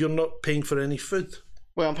you're not paying for any food.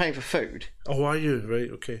 Well, I'm paying for food. Oh, are you? Right,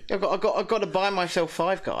 okay. I've got to buy myself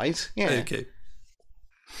Five Guys. Yeah, Okay.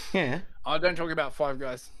 yeah. Oh, don't talk about Five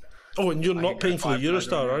Guys. Oh, and you're not go paying for the Five Guys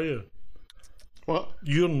Eurostar, right are you? What?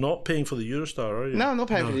 You're not paying for the Eurostar, are you? No, I'm not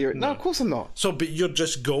paying for the Euro. No, of course I'm not. So, but you're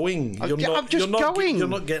just going. You're I'm not. just you're not, going. You're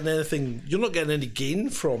not getting anything. You're not getting any gain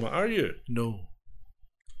from it, are you? No.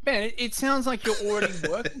 Man, it sounds like you're already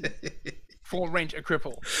working for Rent a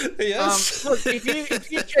Cripple. Yes. Look,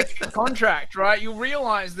 if you check your contract, right, you'll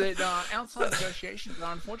realise that outside negotiations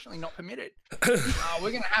are unfortunately not permitted. We're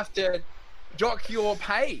going to have to dock your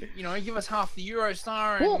pay. You know, give us half the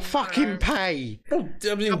Eurostar. And, What fucking pay? Well,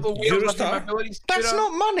 I mean, couple of wheels off your Eurostar, mobility That's scooter.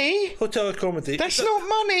 not money. hotel accommodation. That's not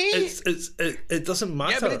money. It doesn't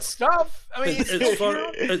matter. Yeah, but it's stuff. I mean, It's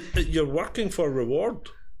for you're working for reward.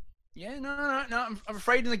 Yeah, no. I'm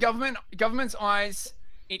afraid in the government's eyes,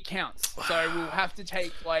 it counts. So we'll have to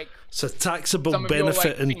take like It's a taxable Some of your,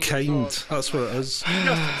 benefit like, in things kind. or- That's what it is.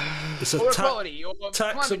 justice It's a or equality or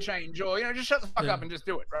tax- climate change or just shut the fuck up and just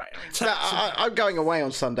do it, right? I mean, No, I'm going away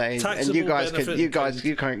on Sunday, and Taxable you guys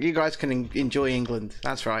benefit can you guys can enjoy England.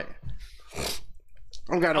 That's right.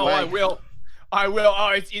 I'm going away. I will.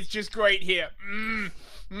 Oh, it's just great here.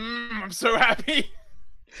 I'm so happy.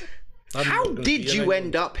 How did you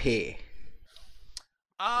end up here?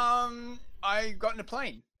 I got in a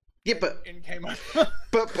plane Yeah, but and came over.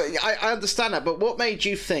 but I understand that. But what made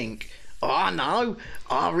you think? Oh no,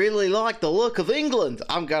 I really like the look of England.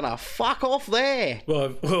 I'm gonna fuck off there.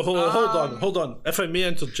 Well, hold on. If I may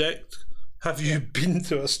interject, have you been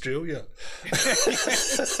to Australia?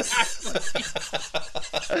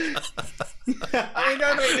 I mean,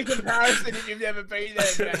 don't make the comparison if you've never been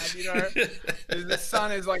there, man. You know, the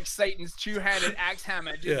sun is like Satan's two-handed axe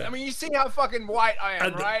hammer. Just, Yeah. I mean, you see how fucking white I am,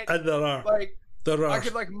 And, right? and there are Like, there I are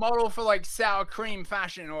could like model for like sour cream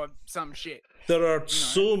fashion or some shit. there are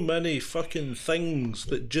so many fucking things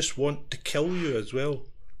that just want to kill you as well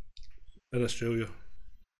in Australia.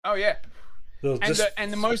 Oh yeah, They're and just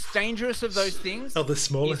the most dangerous of those things are the is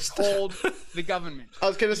smallest. called the government. I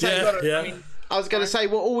was gonna say. Yeah. I mean, I was gonna say.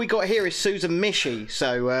 Well, all we got here is Susan Mishi.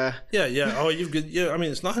 So. Yeah. Oh, you've got. Yeah, I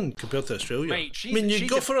mean, it's nothing compared to Australia. mate, she's, I mean, you she's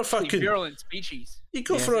go for a pretty fucking. virulent species. You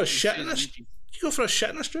go for a She's shit in a Aus- species. You go for a shit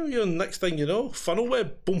in Australia, and next thing you know, funnel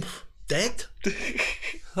web, boom, dead. Is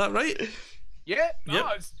that right? Yeah, no,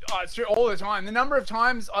 Yep. it's true all the time. The number of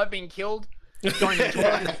times I've been killed going to the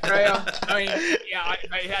toilet in Australia. I mean, yeah,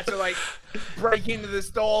 I had to like break into the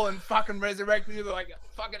stall and fucking resurrect me with like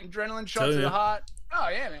fucking adrenaline shots to you. the heart. Oh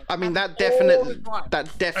yeah, man. I mean, that All the definitely time.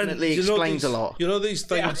 that And you know explains these- a lot. You know these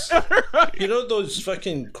things. You know those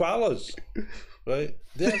fucking koalas, right?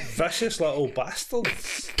 They're vicious little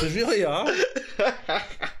bastards. They really are.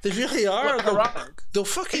 They really are. They'll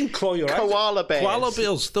fucking claw your eyes. Koala bears. Koala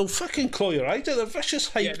bears. They'll fucking claw your eyes out. They're vicious,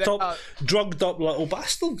 hyped they up, are- drugged up little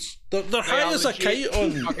bastards. They're high are as a legit kite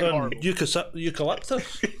on fucking horrible.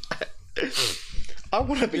 eucalyptus. I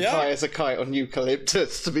want to be Yeah. high as a kite on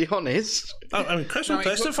eucalyptus, to be honest. I mean, Chris will No,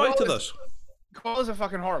 testify to koalas- this. Koalas are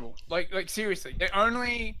fucking horrible. Like seriously, they're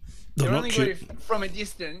only They're not good cute. from a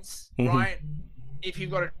distance, right? If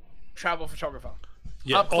you've got a travel photographer.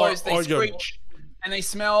 Yeah, Up close, they or you're- screech and they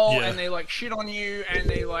smell Yeah. and they like shit on you and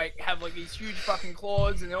they like have like these huge fucking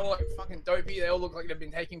claws and they're all like fucking dopey. They all look like they've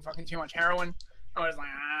been taking fucking too much heroin. I was like,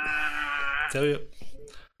 Tell you.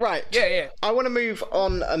 Right. yeah. I want to move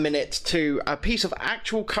on a minute to a piece of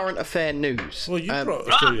actual current affair news. Well, you brought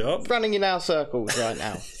Australia up. Running in our circles right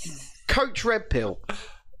now. Coach Red Pill.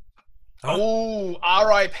 Oh,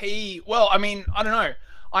 R.I.P. Well, I mean, I don't know.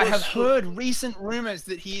 I have heard recent rumors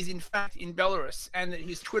that he is in fact in Belarus and that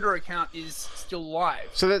his Twitter account is still live.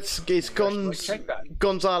 So it's check that.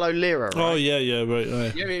 Gonzalo Lira, right? Oh yeah,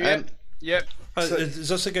 right. Yeah. Yep. Is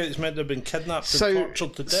this a guy that's meant to have been kidnapped and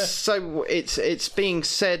tortured to death? So it's being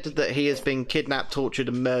said that he has been kidnapped, tortured,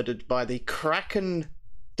 and murdered by the Kraken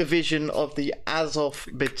division of the Azov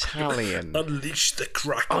Battalion. Unleash the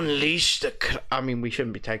Kraken. Unleash the. I mean, we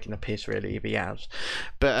shouldn't be taking a piss really if he has,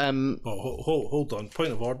 but Oh, hold on.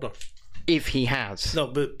 Point of order. if he has, No,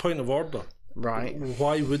 but point of order. right?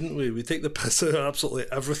 Why wouldn't we? We take the piss out of absolutely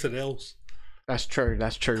everything else. That's true.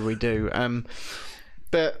 That's true. We do.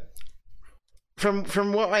 But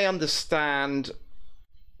from what I understand,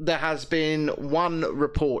 there has been one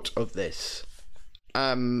report of this.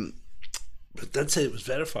 But it did say it was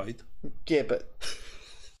verified. Yeah, but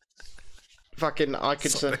fucking, I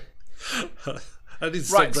could say. I need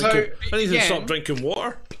to Right, stop so, drinking. I need to again- stop drinking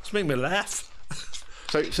water. It's making me laugh.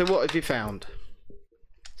 So what have you found?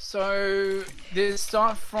 So there's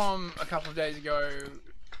stuff from a couple of days ago.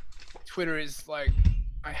 Twitter is like,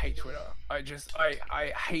 I hate Twitter.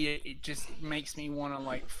 I hate it. It just makes me want to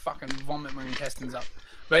like fucking vomit my intestines up.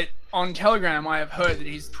 But on Telegram, I have heard that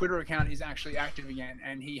his Twitter account is actually active again,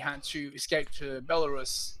 and he had to escape to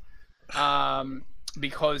Belarus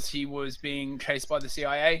because he was being chased by the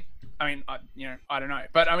CIA. I mean, I don't know,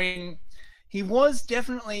 but I mean, he was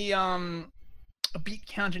definitely a bit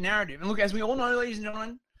counter narrative. And look, as we all know, ladies and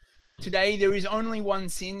gentlemen, today there is only one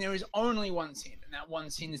sin. There is only one sin, and that one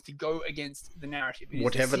sin is to go against the narrative. It is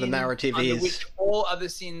Whatever the sin narrative under is. which all other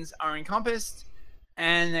sins are encompassed,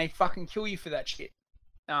 and they fucking kill you for that shit.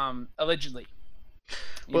 Allegedly.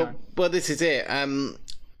 You know. Well, this is it.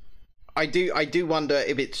 I do wonder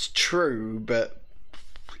if it's true, but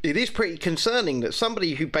it is pretty concerning that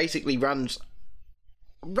somebody who basically runs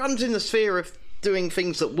in the sphere of doing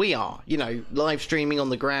things that we are, live streaming on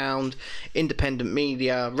the ground, independent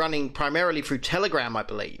media, running primarily through Telegram, I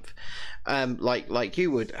believe, like you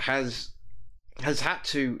would, has had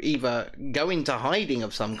to either go into hiding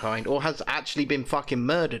of some kind or has actually been fucking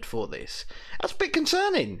murdered for this. That's a bit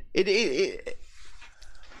concerning.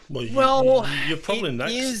 Well, you're probably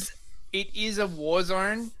next. It is a war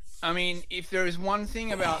zone. I mean, if there is one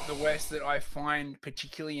thing about the West that I find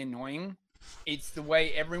particularly annoying, it's the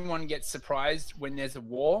way everyone gets surprised when there's a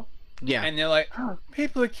war. Yeah. And they're like, oh,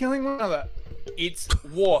 people are killing one another. It's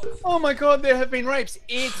war. Oh my god, there have been rapes.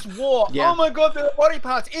 It's war. Yeah. Oh my god, there are body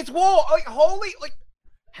parts. It's war. Like, holy, like,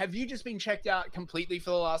 have you just been checked out completely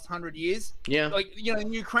for the last 100 years? Yeah. Like, you know,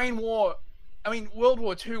 in Ukraine war, I mean, World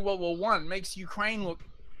War II, World War One makes Ukraine look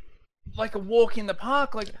like a walk in the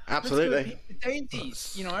park. Like, Absolutely. let's go pick the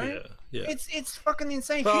daisies, you know? Yeah. It's fucking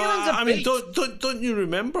insane. But, Humans are I mean, beasts. don't you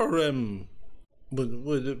remember?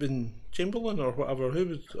 Would it have been Chamberlain or whatever?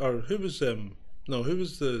 Who was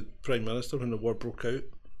the Prime Minister when the war broke out?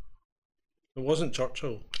 It wasn't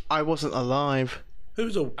Churchill. I wasn't alive. Who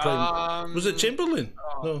was the Prime? Was it Chamberlain?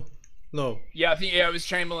 No. Yeah, I think it was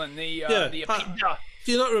Chamberlain. The Pinta.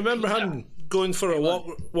 Do you not remember him going for a walk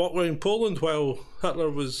around Poland while Hitler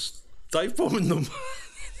was dive bombing them?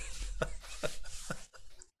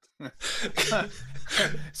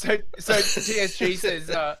 So TSG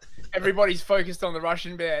says everybody's focused on the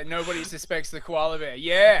Russian bear. Nobody suspects the koala bear.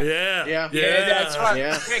 Yeah. Yeah. Yeah, that's right.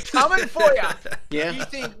 Yeah. They're coming for you. Yeah. You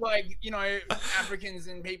think, like, you know, Africans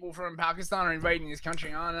and people from Pakistan are invading this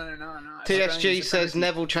country? Oh, no. TSG says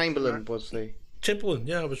Neville Chamberlain was the... Chamberlain,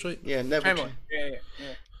 yeah, I was right. Yeah, Neville Chamberlain. Yeah.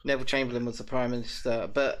 Neville Chamberlain was the Prime Minister.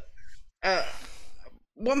 But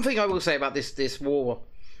one thing I will say about this war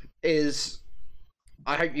is,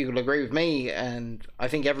 I hope you'll agree with me, and I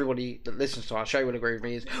think everybody that listens to our show will agree with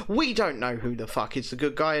me, is we don't know who the fuck is the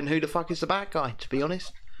good guy and who the fuck is the bad guy, to be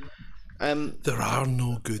honest. There are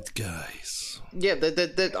no good guys. Yeah,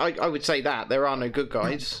 I would say that. There are no good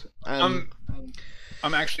guys. I'm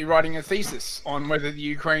actually writing a thesis on whether the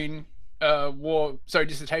Ukraine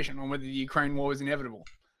dissertation on whether the Ukraine war was inevitable.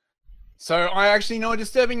 So I actually know a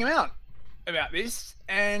disturbing amount about this,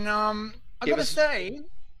 and I gotta say,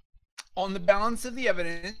 on the balance of the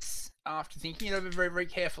evidence, after thinking it over very, very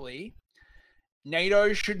carefully,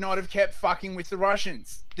 NATO should not have kept fucking with the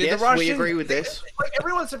Russians. Yes, the Russians, we agree with this. Like,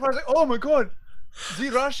 everyone's surprised, like, oh my god,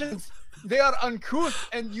 the Russians, they are uncouth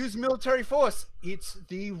and use military force. It's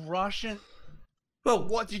the Russian. Well,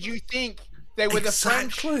 What did you think? They were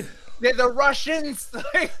exactly. the French. They're the Russians.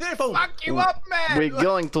 They fuck you up, man. We're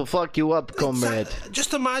going to fuck you up, comrade.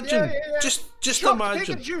 Just imagine. Yeah. Just Drop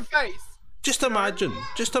imagine. Pikachu face. Just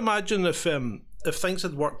imagine if things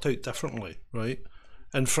had worked out differently, right?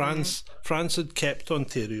 And France had kept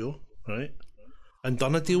Ontario, right? And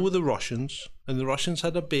done a deal with the Russians, and the Russians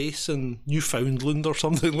had a base in Newfoundland or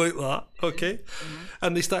something like that, okay?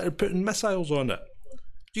 And they started putting missiles on it.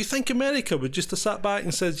 Do you think America would just have sat back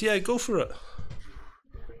and says, yeah, go for it?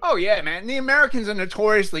 Oh yeah, man. The Americans are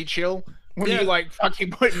notoriously chill when you like fucking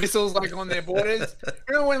put missiles like on their borders.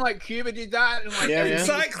 Remember when like Cuba did that and like everything was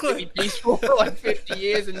exactly peaceful for like 50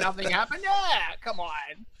 years and nothing happened? Yeah, come on.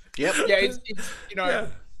 Yep. Yeah, it's you know.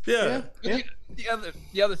 Yeah.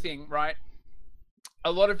 The other thing, right?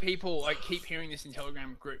 A lot of people like keep hearing this in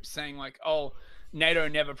Telegram groups saying like, "Oh, NATO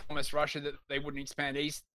never promised Russia that they wouldn't expand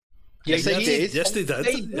east." Yes, they did. Yes, they did.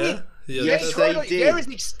 They did. Yes, they they did. There is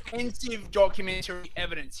extensive documentary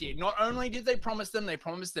evidence here. Not only did they promise them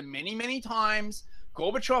many, many times.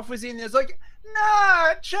 Gorbachev was in there. It's like,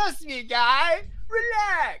 nah, trust me, guy,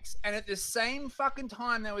 relax. And at the same fucking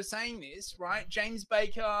time they were saying this, right? James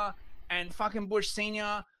Baker and fucking Bush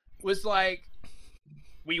Senior was like,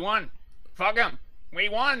 we won. Fuck them. We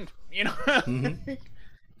won. You know?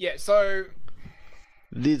 Yeah, so...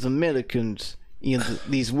 These Americans...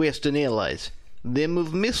 these Western allies, they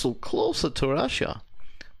move missile closer to Russia.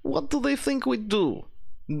 What do they think we do?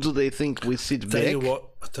 Do they think we sit back?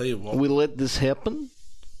 I tell you what. We let this happen?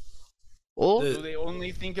 Or do they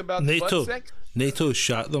only think about NATO, butt sex? NATO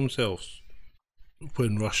shat themselves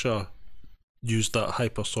when Russia used that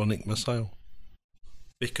hypersonic missile.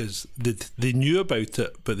 Because they knew about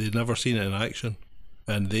it, but they'd never seen it in action.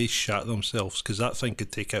 And they shat themselves, because that thing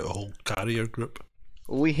could take out a whole carrier group.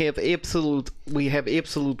 we have absolute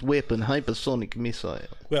weapon, hypersonic missile.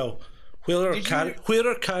 Well, where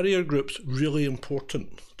are carrier groups really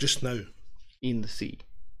important just now? In the sea.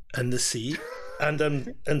 In the sea,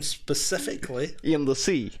 and specifically in the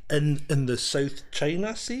sea. In the South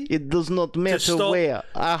China Sea. It does not matter where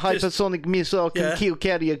a hypersonic missile can kill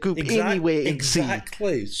carrier group anywhere in sea.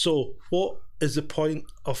 Exactly. So, what is the point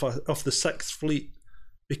of the Sixth Fleet?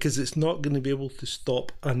 Because it's not going to be able to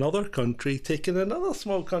stop another country taking another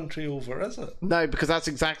small country over, is it? No, because that's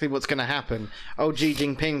exactly what's going to happen. Oh, Xi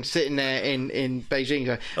Jinping sitting there in Beijing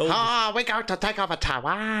going, we're going to take over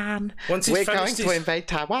Taiwan. We're going to invade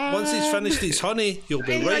Taiwan. Once he's finished his honey, you'll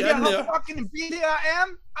be right in there. How fucking busy I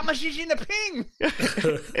am? I'm a Xi Jinping.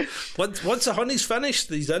 Once the honey's finished,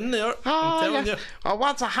 he's in there. I'm telling you.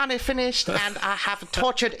 Once the honey finished and I have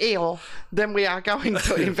tortured eel, then we are going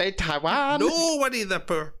to invade Taiwan. No, Winnie the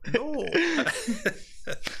Pooh. No.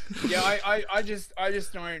 Yeah, I just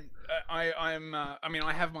don't. I mean,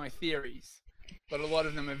 I have my theories, but a lot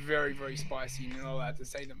of them are very, very spicy, and you're not allowed to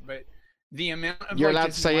say them. But the amount of You're like, allowed to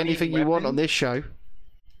just say money anything and you want on weapons- this show.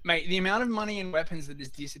 Mate, the amount of money and weapons that has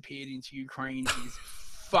disappeared into Ukraine is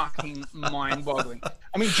fucking mind-boggling.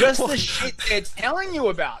 I mean, just the shit they're telling you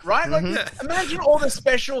about, right? Like, imagine all the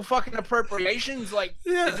special fucking appropriations, like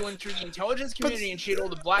they're doing through the intelligence community and shit, all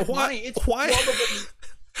the black money. It's probably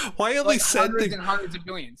Why are they like hundreds sending? and hundreds of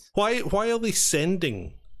billions. Why are they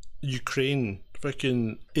sending Ukraine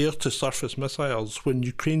freaking air-to-surface missiles when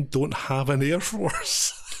Ukraine don't have an air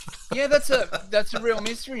force? Yeah, that's a real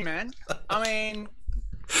mystery, man. I mean,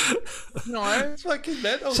 no. It's fucking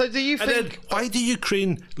mental. So do you And then think? why do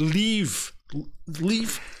Ukraine leave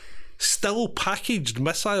still packaged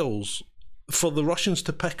missiles for the Russians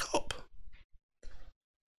to pick up?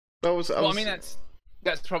 Well, I mean,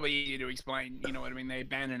 that's probably easier to explain. You know what I mean? They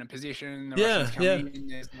abandon a position. The Yeah, Russians come in,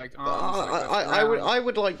 there's like arms. I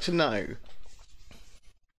would like to know.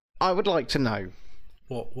 I would like to know,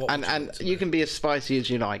 What would and like to you know? can be as spicy as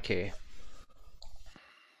you like here.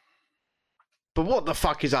 But what the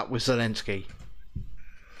fuck is up with Zelensky?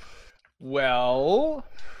 Well,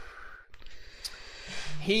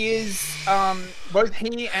 he is both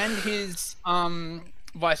he and his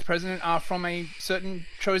vice president are from a certain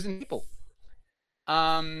chosen people.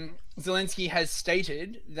 Zelensky has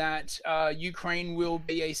stated that Ukraine will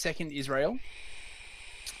be a second Israel,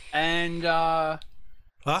 and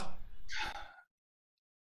Huh?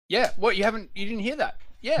 yeah, what you didn't hear that?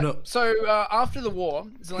 Yeah. No. So after the war,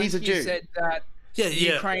 He's a Jew. Zelensky said that Yeah.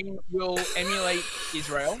 Ukraine will emulate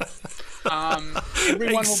Israel.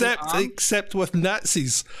 Everyone will be armed. Except with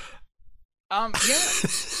Nazis. Yeah.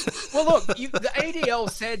 Well, look, the ADL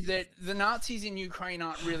said that the Nazis in Ukraine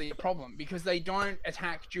aren't really a problem because they don't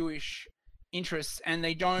attack Jewish interests and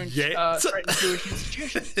they don't Yet. threaten Jewish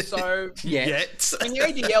institutions. So, Yet. I mean,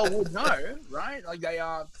 the ADL would know, right? Like they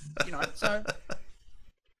are, you know. So,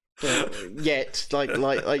 Yet,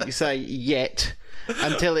 like you say, yet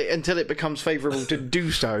until it becomes favourable to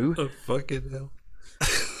do so. Oh, fucking hell.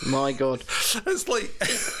 My God. It's like.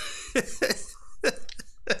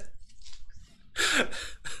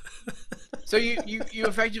 so you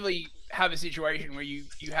effectively have a situation where you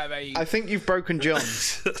have a. I think you've broken John.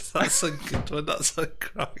 That's a good one. That's a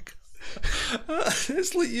crack.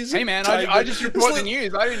 It's like using. Hey man, tiger- I just report it's the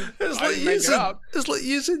news. I didn't make it using. up. It's like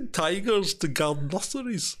using tigers to guard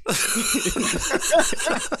nurseries.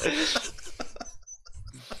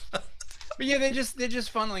 But yeah, they're just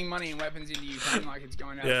funneling money and weapons into Ukraine like it's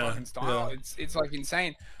going out Yeah, of fucking style. yeah. It's like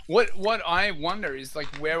insane. What I wonder is like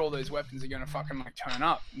where all those weapons are going to fucking like turn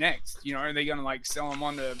up next. You know, are they going to like sell them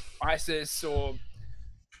onto ISIS or,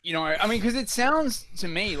 you know? I mean, because it sounds to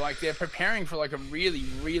me like they're preparing for like a really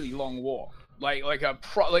really long war. Like they're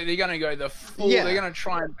going to go the full. Yeah. They're going to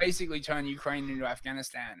try and basically turn Ukraine into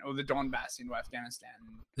Afghanistan or the Donbass into Afghanistan.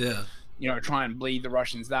 Yeah. You know, try and bleed the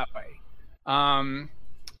Russians that way.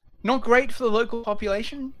 Not great for the local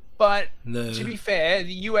population, but No. to be fair,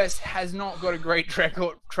 the US has not got a great track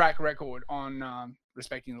record on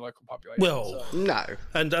respecting the local population. Well, so. No.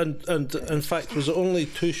 And in fact, was it only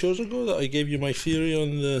 2 shows ago that I gave you my theory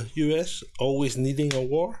on the US always needing a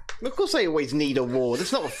war? Of course they always need a war.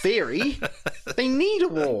 That's not a theory. They need a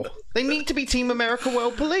war. They need to be Team America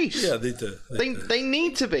World Police. Yeah, they do. They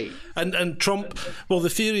need to be. And Trump, well, the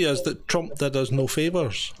theory is that Trump did us no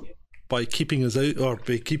favours by keeping us out, or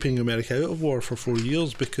by keeping America out of war for 4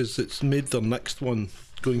 years, because it's made their next one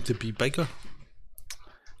going to be bigger.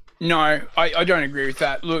 No, I don't agree with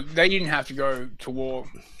that. Look, they didn't have to go to war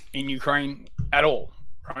in Ukraine at all,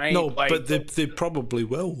 right? No, Like, but they probably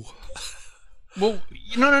will. well,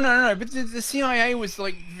 no. But the CIA was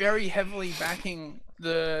like very heavily backing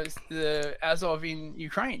the Azov in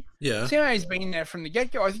Ukraine. Yeah. CIA's been there from the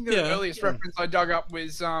get-go. I think the Yeah, earliest reference I dug up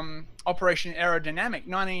was Operation Aerodynamic,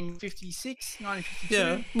 1956, 1952.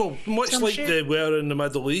 Yeah, well, much Some like shit. they were in the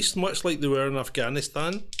Middle East, much like they were in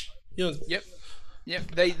Afghanistan. You know,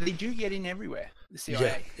 Yep. They do get in everywhere, the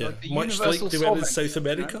CIA. yeah. Like the Much universal like they were in solvent, South you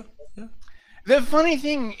know? America. Yeah. The funny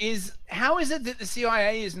thing is, how is it that the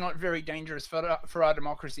CIA is not very dangerous for our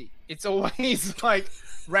democracy? It's always like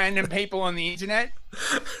random people on the internet.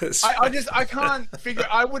 I can't figure.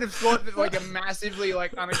 I would have thought that like a massively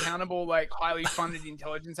like unaccountable, like highly funded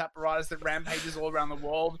intelligence apparatus that rampages all around the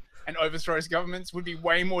world and overthrows governments would be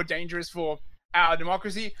way more dangerous for our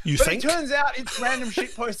democracy. You but think? it turns out it's random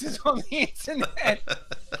shit posters on the internet.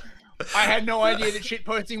 I had no idea that shit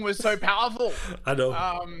posting was so powerful. I know.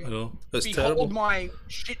 I know. It's Behold terrible. my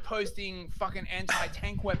shit posting fucking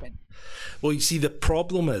anti-tank weapon. Well, you see, the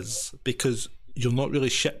problem is because you're not really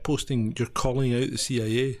shit posting. You're calling out the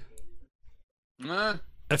CIA.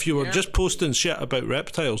 If you were just posting shit about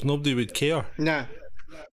reptiles, nobody would care. No.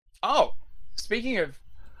 Oh, speaking of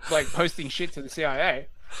like posting shit to the CIA,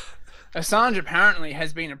 Assange apparently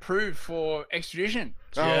has been approved for extradition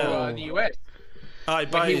to the US. Aye,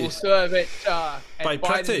 But he will serve it at by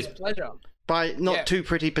Pretty. Biden's pleasure. By not too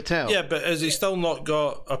pretty Patel. Yeah, but has he still not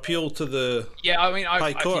got appeal to the? Yeah, I mean, I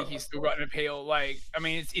High Court? think he's still got an appeal. Like, I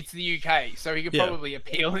mean, it's the UK, so he could probably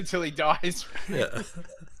appeal until he dies. Yeah,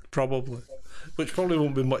 probably. Which probably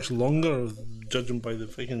won't be much longer, judging by the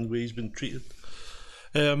fucking way he's been treated.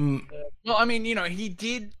 Well, I mean, you know, he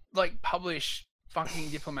did like publish fucking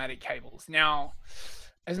diplomatic cables. Now,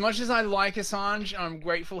 as much as I like Assange, I'm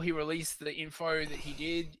grateful he released the info that he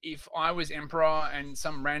did. If I was emperor and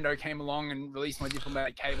some rando came along and released my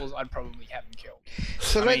diplomatic cables, I'd probably have him killed.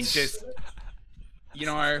 So let's just, you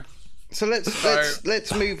know. So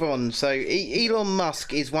let's move on. So Elon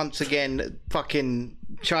Musk is once again fucking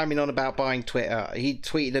chiming on about buying Twitter. He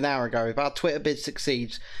tweeted an hour ago, if our Twitter bid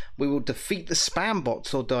succeeds, we will defeat the spam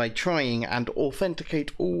bots or die trying and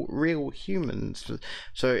authenticate all real humans.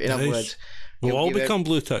 So in other words, we'll all become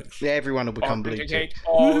blue ticks. Yeah, everyone will become blue ticks.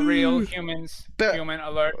 All real humans. But human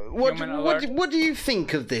alert. What do you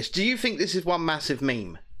think of this? Do you think this is one massive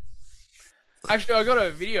meme? Actually, I got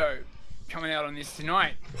a video coming out on this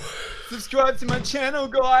tonight. Subscribe to my channel,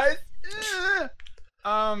 guys.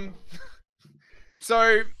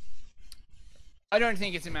 So I don't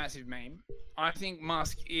think it's a massive meme. I think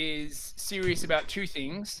Musk is serious about two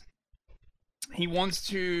things. He wants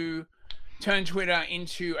to turn Twitter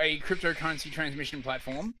into a cryptocurrency transmission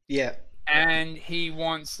platform. Yeah. And he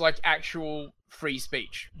wants like actual free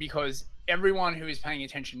speech, because everyone who is paying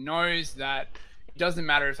attention knows that it doesn't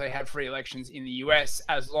matter if they have free elections in the US,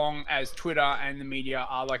 as long as Twitter and the media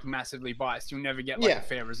are like massively biased. You'll never get like a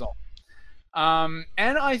fair result. And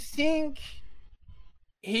I think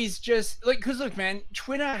he's just like, because look, man,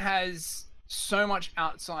 Twitter has so much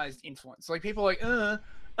outsized influence. Like people are like,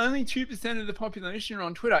 only 2% of the population are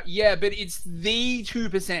on Twitter. Yeah, but it's the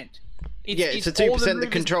 2%. It's the 2%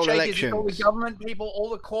 that control elections. All the government people, all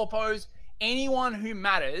the corpos, anyone who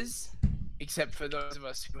matters, except for those of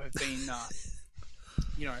us who have been,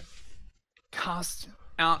 cast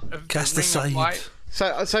out of cast the ring of light.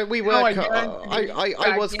 So we were.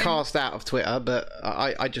 I was cast out of Twitter, but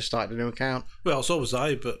I just started a new account. Well, so was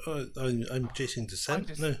I, but I'm chasing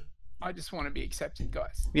dissent now. I just want to be accepted,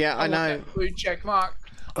 guys. Yeah, I know. That blue check mark.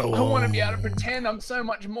 I want to be able to pretend I'm so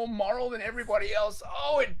much more moral than everybody else.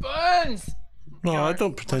 Oh, it burns. No, I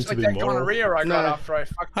don't pretend to be that moral. Gonorrhea I got after I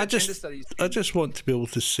fucked that gender studies. I just want to be able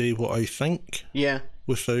to say what I think. Yeah.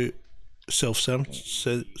 Without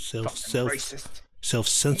self-censorship.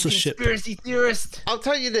 Conspiracy theorist. I'll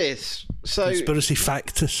tell you this. So conspiracy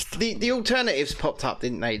factist. The alternatives popped up,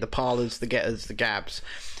 didn't they? The Parlers, the Getters, the Gabs.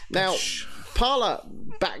 Now, Parler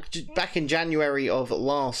back in January of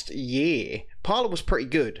last year, Parler was pretty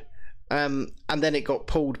good, and then it got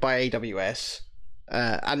pulled by AWS,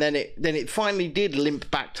 and then it finally did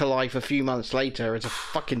limp back to life a few months later as a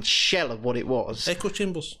fucking shell of what it was. Echo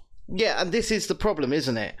chambers. Yeah, and this is the problem,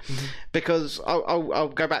 isn't it? Mm-hmm. Because I'll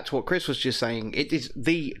go back to what Chris was just saying. It is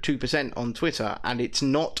the 2% on Twitter, and it's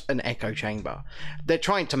not an echo chamber. They're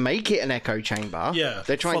trying to make it an echo chamber. Yeah,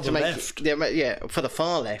 they're trying to make left. For the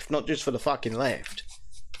far left, not just for the fucking left.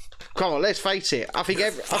 Come on, let's face it. I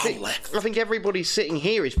think everybody sitting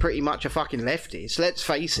here is pretty much a fucking leftist. Let's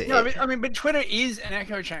face it. No, but Twitter is an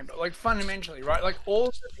echo chamber, like fundamentally, right? Like all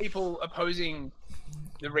the people opposing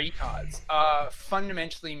the retards are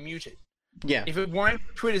fundamentally muted. Yeah. If it weren't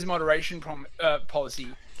for Twitter's moderation policy,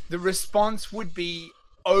 the response would be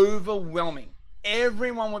overwhelming.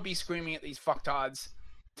 Everyone would be screaming at these fucktards,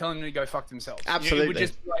 telling them to go fuck themselves. Absolutely. It would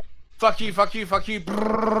just be like, fuck you, fuck you, fuck you.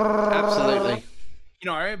 Absolutely.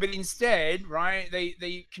 But instead, right,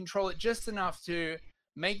 they control it just enough to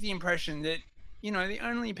make the impression that, the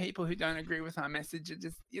only people who don't agree with our message are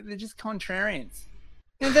they're just contrarians.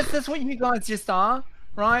 That's what you guys just are.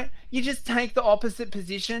 Right? You just take the opposite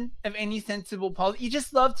position of any sensible policy. You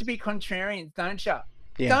just love to be contrarians, don't you?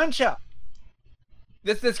 Yeah. Don't you?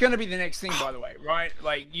 That's going to be the next thing, by the way, right?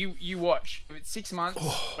 Like, you watch. If it's 6 months,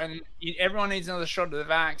 when everyone needs another shot of the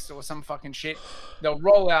vax or some fucking shit, they'll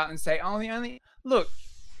roll out and say, look,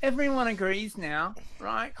 everyone agrees now,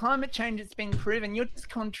 right? Climate change, it's been proven. You're just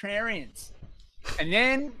contrarians. And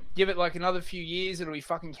then give it like another few years, it'll be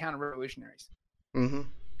fucking counter-revolutionaries. Mm-hmm.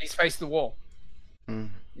 He's faced the wall.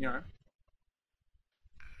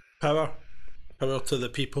 Power to the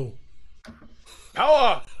people.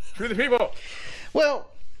 Power to the people. Well,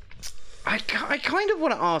 I kind of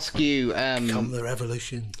want to ask you. Come the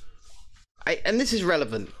revolution. and this is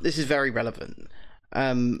relevant. This is very relevant.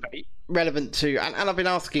 Relevant to, and I've been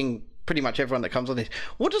asking pretty much everyone that comes on this.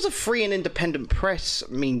 What does a free and independent press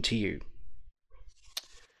mean to you?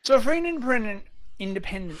 So a free and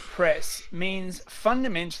independent press means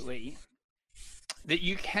fundamentally that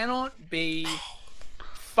you cannot be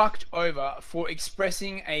fucked over for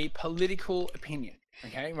expressing a political opinion.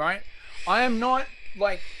 Okay, right? I am not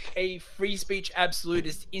like a free speech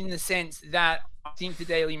absolutist in the sense that I think the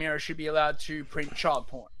Daily Mirror should be allowed to print child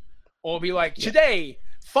porn. Or be like, today,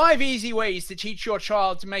 5 easy ways to teach your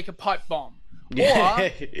child to make a pipe bomb. Or,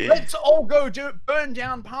 let's all go burn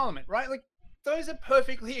down Parliament, right? Like, those are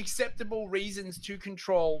perfectly acceptable reasons to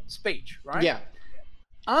control speech, right? Yeah.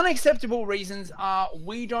 Unacceptable reasons are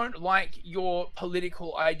we don't like your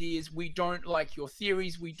political ideas, we don't like your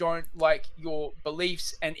theories, we don't like your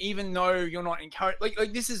beliefs, and even though you're not encouraged,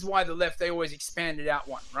 like this is why the left, they always expanded out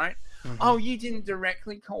one, right? Mm-hmm. Oh, you didn't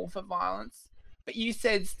directly call for violence, but you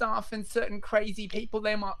said stuff, and certain crazy people,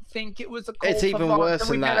 they might think it was a call it's for even violence, worse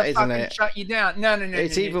than that, isn't it? Shut you down. No.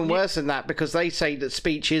 It's even worse than that, because they say that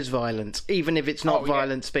speech is violence, even if it's not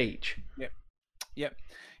violent speech. Yep.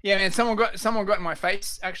 Yeah, man. Someone got in my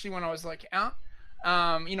face actually when I was like out,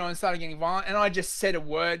 and started getting violent, and I just said a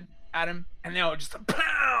word at him, and they were just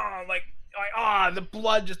pow, like the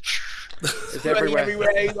blood just it's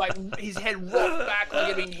everywhere. Like his head rocked back like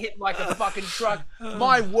he'd been hit like a fucking truck.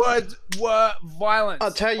 My words were violence.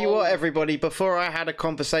 I'll tell you what, everybody. Before I had a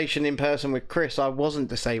conversation in person with Chris, I wasn't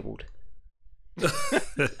disabled.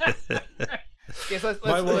 Yes,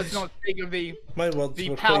 let's not speak of the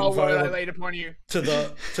were power word I laid upon you. To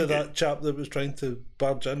that chap that was trying to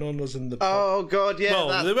barge in on us in the pub. Oh God, yeah.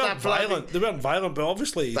 Well, they weren't violent. They weren't violent, but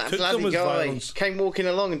obviously he took them as violence. Came walking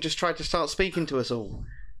along and just tried to start speaking to us all,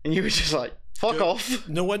 and you were just like, "Fuck off."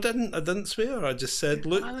 No, I didn't swear. I just said,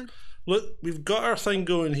 "Look, we've got our thing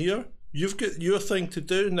going here. You've got your thing to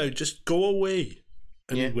do now. Just go away."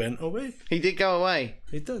 And he went away. He did go away.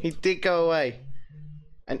 He did. He did go away.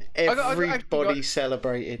 And everybody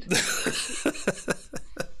celebrated.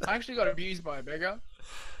 I actually got abused by a beggar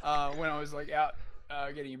when I was like out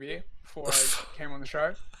getting a beer before I came on the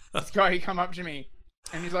show. This guy, he come up to me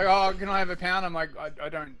and he's like, "Oh, can I have a pound?" I'm like, I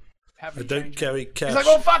don't have any change. Carry cash. He's like,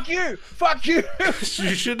 "Oh, fuck you."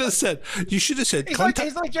 You should have said.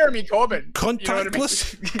 He's like Jeremy Corbyn.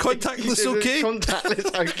 Contactless. You know Contactless, okay.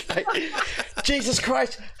 Contactless, okay. Jesus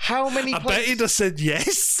Christ! How many? I bet he'd have said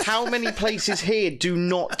yes. How many places here do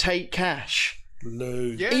not take cash? No.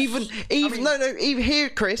 Yes. Even here,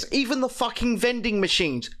 Chris. Even the fucking vending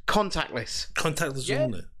machines, contactless. Contactless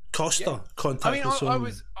only. Costa. Contactless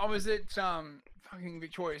only. I was at fucking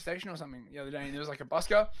Victoria Station or something the other day, and there was like a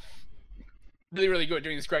busker, really good,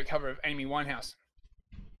 doing this great cover of Amy Winehouse.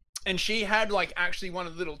 And she had like actually one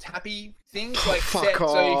of the little tappy things like set.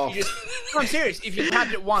 Off. So if you just, I'm serious, if you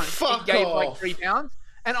tapped it once, it gave like £3.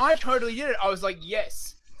 And I totally did it. I was like,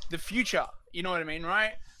 yes, the future. You know what I mean,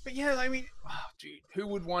 right? But yeah, I mean, dude, who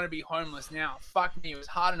would want to be homeless now? Fuck me, it was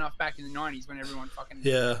hard enough back in the 90s when everyone fucking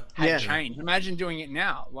had change. Imagine doing it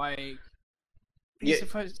now. Like, your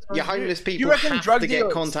homeless people have to get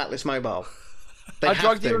contactless mobile. Are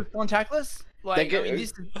drug dealers contactless? Like, I mean,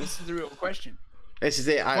 this is the real question. This is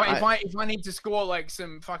it. If I need to score like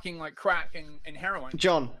some fucking like crack and heroin,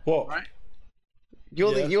 John, what? Right?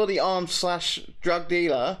 You're the arms/drug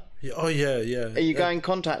dealer. Yeah, oh yeah. Are you going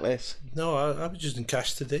contactless? No, I was using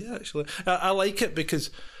cash today. Actually, I like it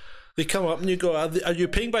because they come up and you go, "Are you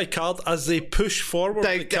paying by card?" As they push forward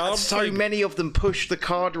the card. So many of them push the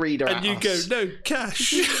card reader, and you go, "No,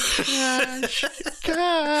 cash,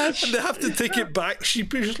 cash," and they have to take it back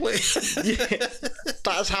sheepishly.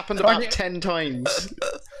 That has happened about 10 times.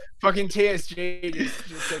 Fucking TSG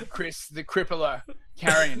just said Chris the Crippler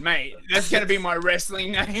Carrion, mate. That's gonna be my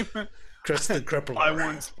wrestling name. Chris the Crippler. I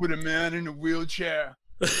once put a man in a wheelchair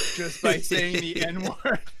just by saying the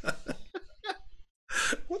N-word.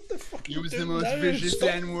 What the fuck? It was the most vicious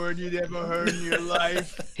N-word you'd ever heard in your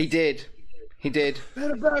life. He did.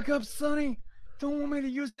 Better back up, Sonny. Don't want me to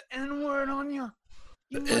use the N-word on you.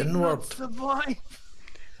 You might not survive.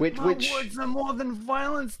 Which words are more than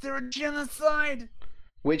violence. They're a genocide.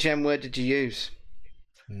 Which N-word did you use?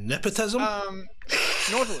 Nepotism?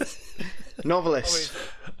 Nautilus. Novelist.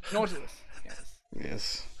 Nautilus.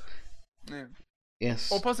 Yes. Yeah.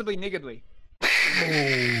 Yes. Or possibly niggardly.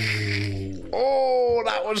 Oh,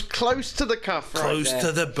 that was close to the cuff. Close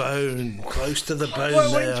to the bone. Close to the bone.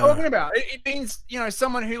 What are you talking about? It means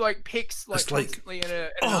someone who like picks like constantly at an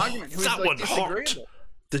argument. Who that is, like, one hurt. disagreeable.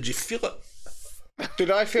 Did you feel it?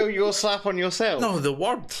 Did I feel your slap on yourself? No, the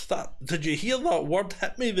word. Did you hear that word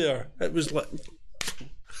hit me there? It was like.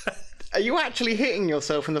 Are you actually hitting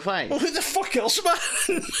yourself in the face? Well, who the fuck else, man?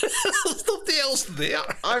 There's nobody else there.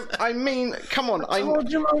 I mean, come on. I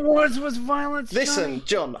told you my words was violence. Listen,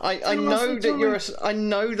 John. I know that I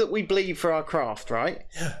know that we bleed for our craft, right?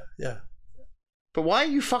 Yeah. But why are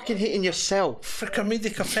you fucking hitting yourself? For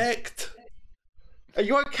comedic effect. Are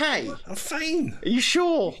you okay? I'm fine. Are you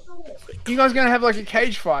sure? You guys gonna have like a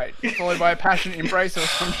cage fight followed by a passionate embrace or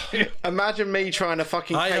some shit? Imagine me trying to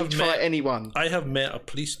fucking cage fight anyone. I have met a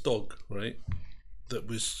police dog, right, that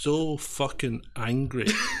was so fucking angry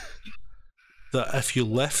that if you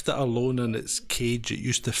left it alone in its cage, it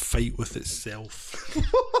used to fight with itself.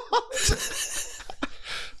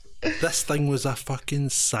 This thing was a fucking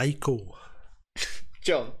psycho.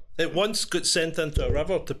 John. It once got sent into a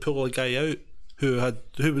river to pull a guy out who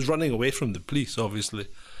was running away from the police, obviously,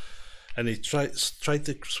 and he tried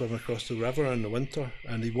to swim across the river in the winter,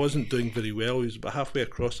 and he wasn't doing very well. He was about halfway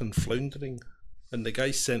across and floundering, and the guy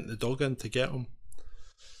sent the dog in to get him,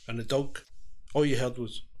 and the dog, all you heard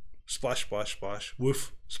was splash, splash, splash,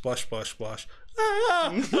 woof, splash, splash, splash.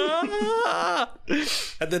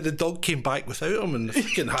 And then the dog came back without him, and the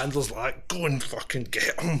fucking handler's like, go and fucking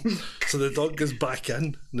get him. So the dog goes back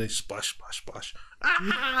in, and they splash, splash, splash.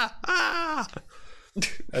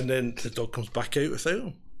 And then the dog comes back out without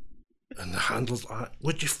him, and the handler's like,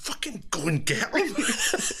 would you fucking go and get him?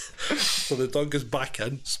 So the dog goes back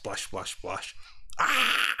in, splash, splash, splash.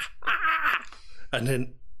 And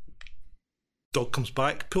then dog comes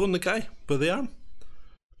back, pulling the guy by the arm,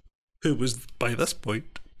 who was, by this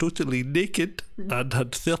point, totally naked and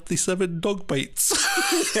had 37 dog bites.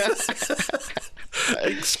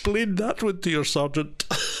 Explain that one to your sergeant.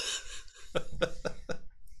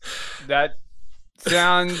 That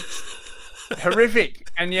sounds horrific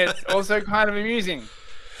and yet also kind of amusing.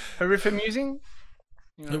 Horrific amusing?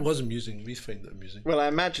 You know? It was amusing. We find it amusing. Well, I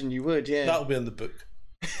imagine you would, yeah. That'll be in the book.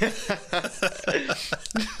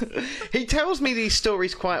 He tells me these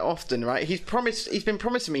stories quite often, right? He's been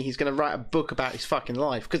promising me he's going to write a book about his fucking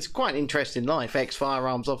life, because it's quite an interesting life,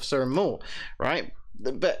 ex-firearms officer and more, right?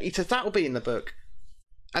 But he says that'll be in the book,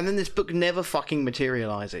 and then this book never fucking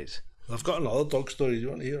materializes. I've got another dog story. Do you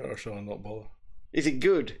want to hear it, or shall I not bother? Is it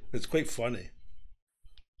good? It's quite funny.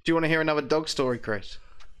 Do you want to hear another dog story, Chris?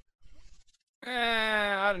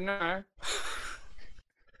 I don't know.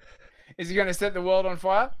 Is he going to set the world on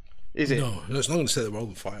fire? Is it? No, it's not going to set the world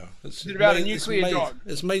on fire. Is it about a nuclear dog?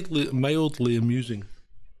 It's mildly amusing.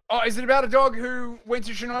 Oh, is it about a dog who went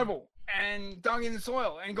to Chernobyl and dug in the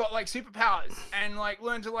soil and got like superpowers and like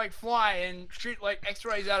learned to like fly and shoot like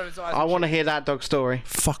X-rays out of its eyes? I want to hear that dog story.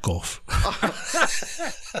 Fuck off.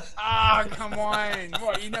 Ah, come on.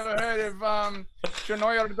 What, you never heard of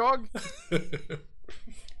Chernobyl dog?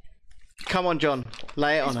 Come on, John.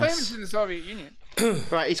 Lay it on He's famous us. in the Soviet Union.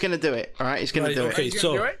 Right, he's going to do it. All right, he's going to do okay, it.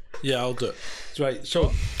 so, do it? Yeah, I'll do it. Right,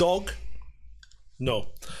 so dog, no.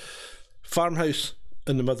 Farmhouse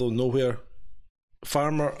in the middle of nowhere.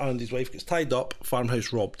 Farmer and his wife gets tied up.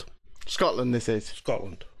 Farmhouse robbed. Scotland, this is.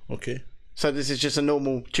 Scotland. Okay. So this is just a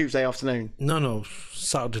normal Tuesday afternoon. No,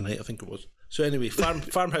 Saturday night I think it was. So anyway,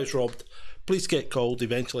 farmhouse robbed. Police get called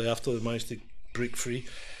eventually after they managed to break free.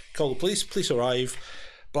 Call the police. Police arrive.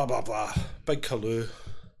 Blah blah blah. Big halloo.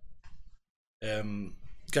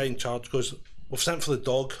 Guy in charge goes, we've sent for the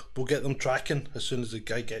dog, we'll get them tracking as soon as the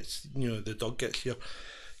guy gets, the dog gets here.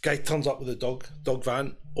 Guy turns up with the dog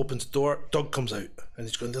van, opens the door, dog comes out, and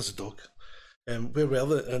he's going, there's a dog. Where were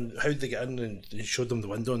they, and how did they get in? And he showed them the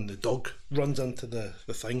window, and the dog runs into the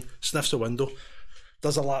thing, sniffs the window,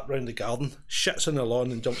 does a lap round the garden, shits in the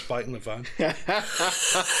lawn and jumps back in the van.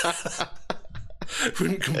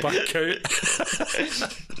 Wouldn't come back out.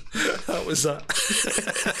 That was that.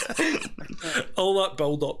 All that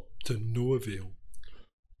build up to no avail.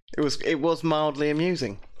 It was mildly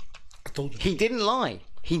amusing. I told you. He didn't lie.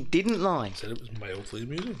 I said it was mildly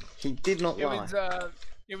amusing. He did not lie.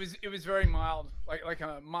 It was very mild, like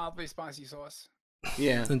a mildly spicy sauce.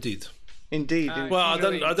 Yeah, Indeed. indeed. Uh, Well,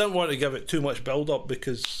 Really? I didn't want to give it too much build up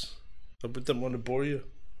because I didn't want to bore you.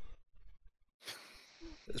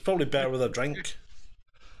 It's probably better with a drink.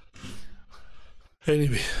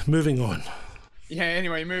 Anyway, moving on. Yeah,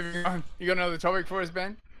 anyway, moving on. You got another topic for us,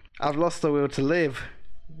 Ben? I've lost the will to live.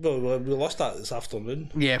 Well, we lost that this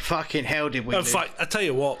afternoon. Yeah, fucking hell did we. In fact, I tell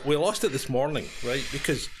you what, we lost it this morning, right?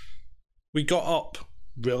 Because we got up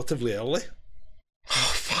relatively early.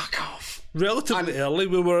 Oh, fuck off. Relatively early.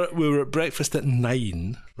 We were at breakfast at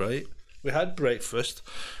 9, right? We had breakfast,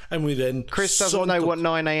 and we then Chris doesn't know what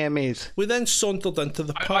 9 a.m. is. We then sauntered into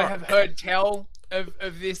the I park. have heard tell of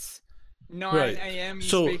this 9 Right. a.m. you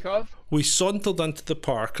So- speak of. We sauntered into the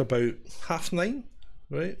park about 9:30,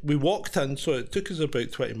 right? We walked in, so it took us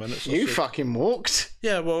about 20 minutes. You or so. fucking walked.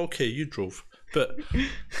 Yeah, well, okay, you drove. But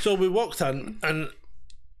so we walked in, and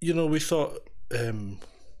we thought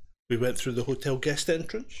we went through the hotel guest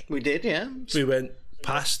entrance. We did, yeah. We went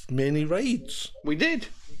past many rides We did.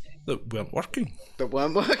 that weren't working, That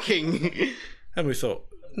weren't working. and we thought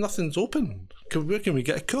nothing's open. Where can we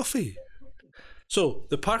get a coffee? So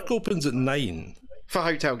the park opens at 9, For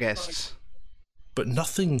hotel guests. but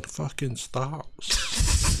nothing fucking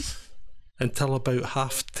starts until about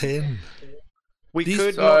 10:30. We These-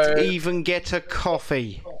 could not even get a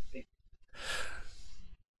coffee.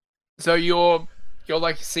 So you're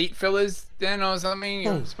like seat fillers then or something?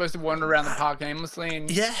 You're Oh. supposed to wander around the park aimlessly and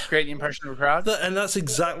Yeah. create the impression of a crowd? And that's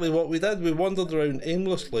exactly what we did. We wandered around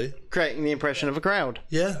aimlessly. Creating the impression of a crowd.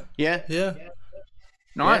 Yeah, Yeah. yeah.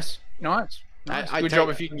 Nice. Nice. I Good tell- job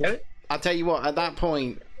if you can get it. I'll tell you what, at that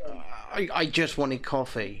point, I just wanted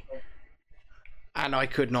coffee. And I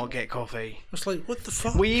could not get coffee. It's like, what the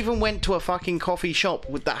fuck? We even went to a fucking coffee shop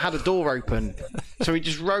that had a door open. So we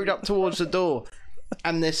just rode up towards the door.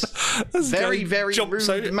 And this very, guy very jumps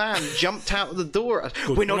rude out. man jumped out of the door. at us.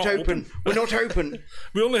 Goes, We're not open. We're not open.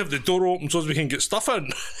 We only have the door open so as we can get stuff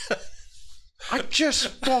in. I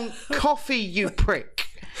just want coffee, you prick.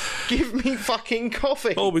 Give me fucking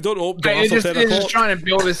coffee. Oh, we don't open They're till after 10 just o'clock. trying to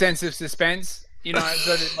build a sense of suspense, so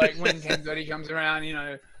that like when 10:30 comes around,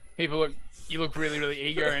 you look really, really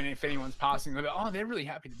eager, and if anyone's passing, they're like, oh, they're really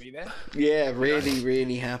happy to be there. Yeah, really,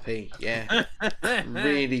 really happy. Yeah,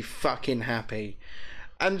 really fucking happy.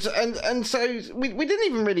 And so we didn't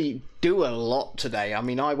even really do a lot today. I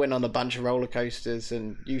mean, I went on a bunch of roller coasters,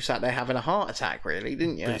 and you sat there having a heart attack, really,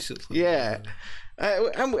 didn't you? Basically, Yeah.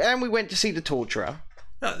 And we went to see the Torturer.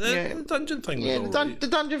 The dungeon thing was Yeah, alright. the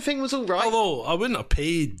dungeon thing was all right. Although, I wouldn't have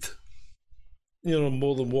paid,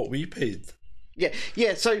 more than what we paid.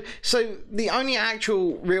 Yeah. So the only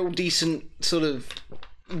actual real decent sort of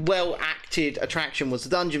well acted attraction was the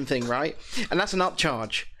dungeon thing, right? And that's an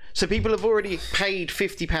upcharge. So people have already paid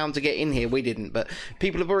 £50 to get in here. We didn't, but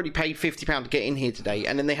people have already paid £50 to get in here today,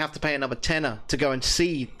 and then they have to pay another tenner to go and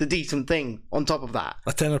see the thing on top of that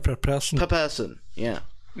A tenner per person. per person. Yeah.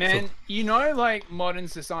 Man, like modern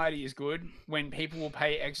society is good when people will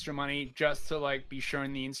pay extra money just to like be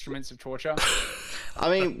shown the instruments of torture. I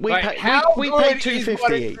mean, we Like, paid how we good paid is $2.50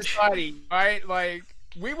 modern each. society, right? Like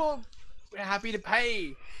we're happy to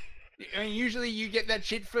pay. I mean, usually you get that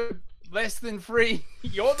shit for less than free.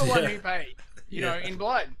 You're the one who paid, in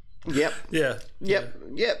blood. Yep. Yeah.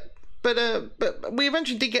 Yep. But we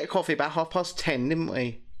eventually did get a coffee about 10:30, didn't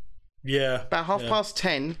we? Yeah. About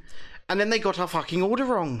 10:30, and then they got our fucking order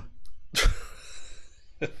wrong.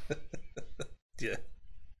 Yeah.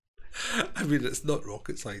 I mean, it's not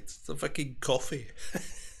rocket science. It's a fucking coffee.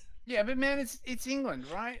 Yeah, but man, it's England,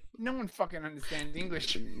 right? No one fucking understands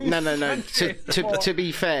English. No. To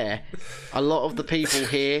be fair, a lot of the people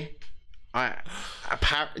here,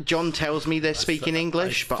 John tells me they're speaking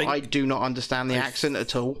English, but I do not understand the accent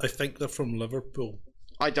at all. I think they're from Liverpool.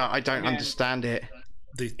 I don't Man. understand it.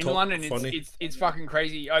 They In talk London, funny. it's fucking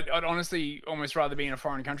crazy. I'd honestly almost rather be in a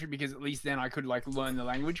foreign country because at least then I could like learn the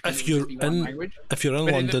language. 'cause If it would you're just be one in language. If you're in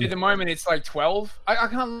But London, at the moment, it's like 12. I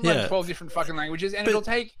can't learn Yeah. 12 different fucking languages, and But- it'll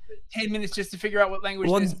take 10 minutes just to figure out what language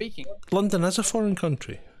they're speaking. London is a foreign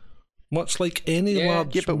country, much like any Yeah.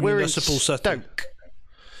 large Yeah, but we're in municipal city. Stoke.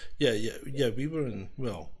 Yeah. We were in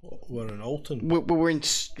we're in Alton. We're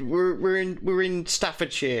in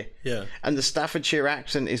Staffordshire, Yeah. and the Staffordshire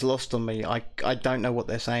accent is lost on me. I don't know what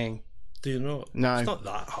they're saying. Do you know? No. It's not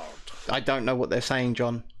that hard. I don't know what they're saying,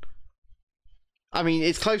 John. I mean,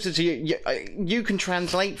 it's closer to you. You can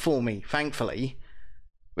translate for me, thankfully,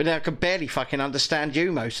 but I can barely fucking understand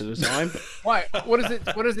you most of the time. Why? What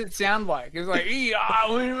does it sound like? It's like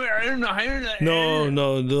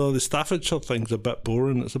No. The Staffordshire thing's a bit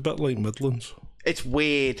boring. It's a bit like Midlands. It's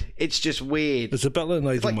weird. It's just weird. It's a bit like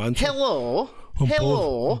Nigel Like, Mansell. hello,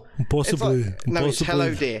 hello. Possibly. It's like, no, it's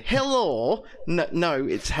hello, dear. Hello. No,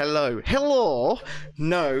 it's hello. Hello.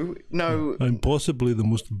 No. I'm possibly the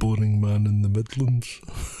most boring man in the Midlands.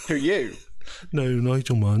 Who you? No,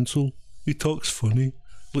 Nigel Mansell. He talks funny,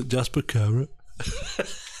 like Jasper Carrot.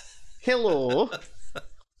 Hello.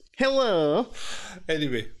 Hello.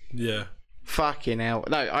 Anyway, yeah. Fucking hell.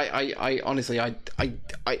 No, I honestly, I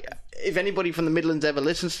if anybody from the Midlands ever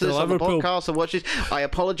listens to this on the Liverpool. podcast or watches, I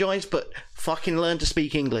apologise, but fucking learn to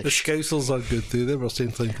speak The English. Scousers are good too. They were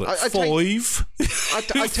saying things like I tell you- five.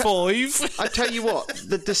 I Five. I tell you what,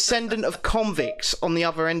 the descendant of convicts on the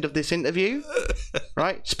other end of this interview,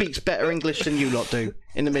 right, speaks better English than you lot do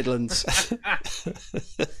in the Midlands.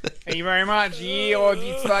 Thank you very much. Yeah, or if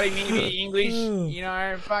you study me English, you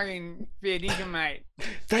know, fucking fair dinkum, mate.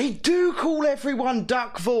 They do call everyone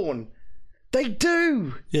Duck Vaughan. They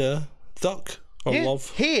do. Yeah, duck or Yeah. love.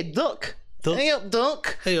 Here, duck. Duck. Hey up,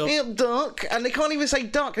 duck. Hey up. Hey up, duck. And they can't even say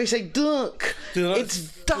duck. They say duck. Do not-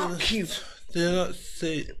 It's duck. You. Do they not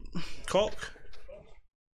say cock?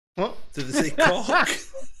 What? Did they say cock?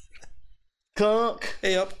 Cock.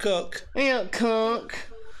 Hey up, cock. Hey up, cock.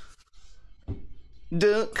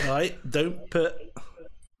 Duck. Right, don't put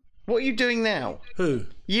What are you doing now? who?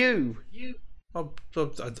 You. I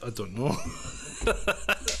don't know.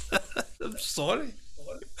 I'm sorry.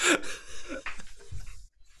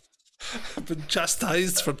 I've been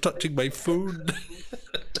chastised for touching my phone.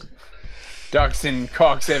 Ducks and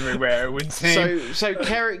cocks everywhere, it would seem. So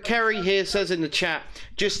Kerry here says in the chat,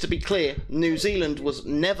 just to be clear, New Zealand was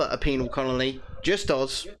never a penal colony, just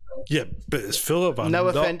Oz. Yeah, but it's full of a No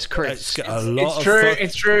lot- offence, Chris. It's got a lot It's of true. fuck-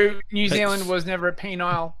 It's true. New Zealand was never a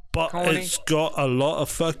penile but colony. it's got a lot of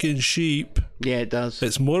fucking sheep. Yeah, it does.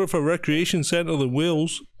 It's more of a recreation centre than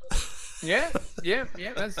Wales. Yeah.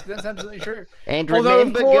 That's absolutely true. And Although, of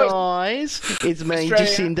remember, course- guys, it's me, Australia-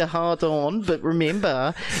 Jacinda Hard On. But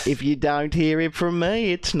remember, if you don't hear it from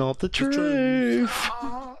me, it's not the truth.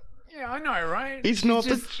 Oh, yeah, I know, right? It's not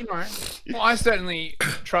the- just, you know. Well, I certainly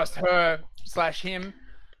trust her/him.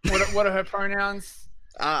 What are her pronouns?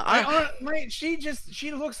 Mate,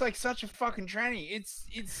 she looks like such a fucking tranny. It's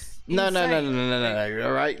No. insane.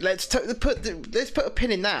 All right, let's put a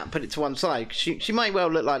pin in that. Put it to one side. She might well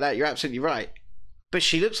look like that. You're absolutely right, but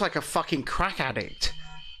she looks like a fucking crack addict.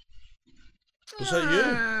 Was that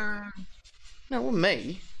you? No, it wasn't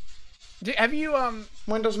me. Have you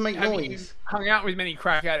Mine doesn't make have you noise. hung out with many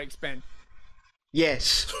crack addicts, Ben?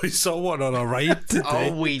 Yes. We saw one on a ride today.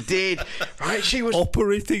 Oh, we did. Right, she was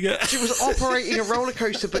Operating it. She was operating a roller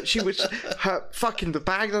coaster, but she was the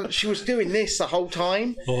bag. She was doing this the whole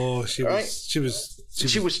time. Oh, she Right. was.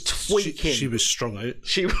 She was tweaking. She was strung out.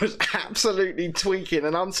 She was absolutely tweaking,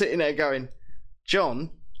 and I'm sitting there going, "John,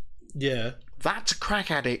 Yeah. that's a crack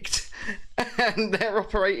addict," and they're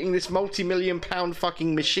operating this multi-million-pound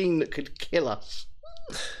fucking machine that could kill us.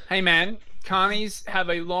 Hey man, carnies have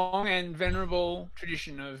a long and venerable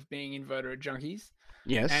tradition of being invertebrate junkies,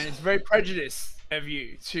 Yes. and it's very prejudiced of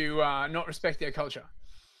you to not respect their culture.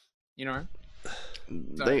 You know,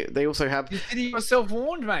 They also have. consider yourself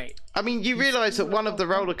warned, mate. I mean, you realise that one of the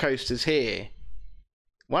roller coasters here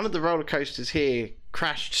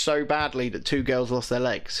crashed so badly that 2 girls lost their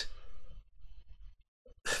legs.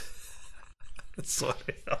 Sorry.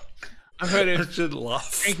 I've heard I of shouldn't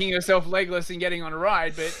laugh. making yourself legless and getting on a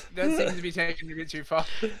ride, but that seems to be taken a bit too far.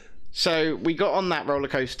 So we got on that roller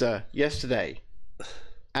coaster yesterday,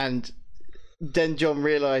 and then John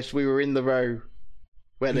realised we were in the row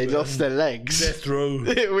where they lost their legs. Death row.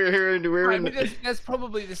 we were in. Right, but that's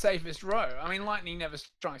probably the safest row. I mean, lightning never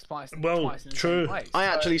strikes twice. Well, twice in the true. same place. I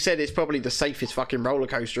so- actually said it's probably the safest fucking roller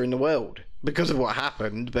coaster in the world because of what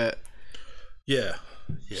happened, but Yeah.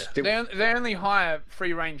 Yeah. still, they only hire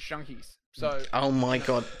free range junkies. So oh my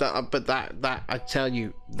god! That I tell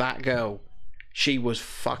you, that girl, she was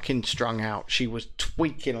fucking strung out. She was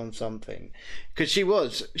tweaking on something because she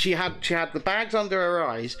had the bags under her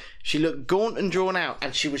eyes. She looked gaunt and drawn out,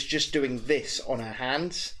 and she was just doing this on her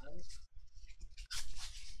hands.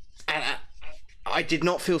 And I did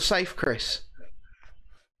not feel safe, Chris.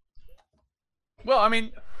 well, I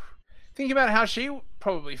mean, think about how she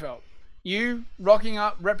probably felt. You rocking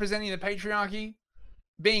up, representing the patriarchy,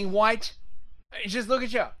 being white. Just look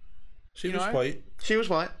at you. She You was know? white. She was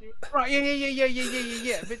white. Right?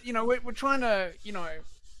 Yeah. But you know, we're trying to, you know,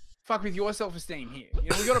 fuck with your self-esteem here.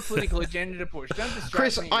 You know, we got a political agenda to push. Don't distract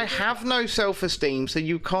Chris, me. I have no self-esteem, so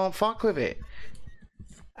you can't fuck with it.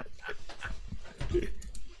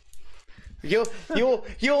 You're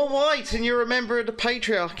white and you're a member of the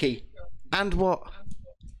patriarchy. And what?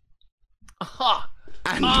 Ah,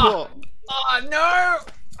 And what? oh no!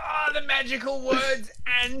 Ah, the magical words.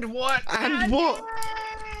 And what? And what?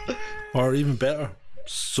 Or even better,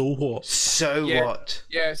 so what? So Yeah. what?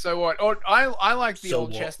 Yeah. So what? Or I like the So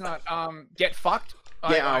old what? chestnut. Get fucked.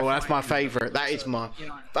 Yeah, I that's my find, favourite. That is my You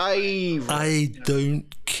know. favourite. I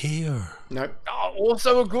don't care. Nope. Oh,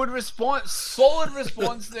 also a good response. Solid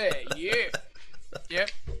response there. Yeah. Yep.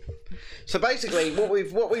 So basically, what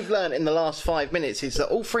we've learned in the last 5 minutes is that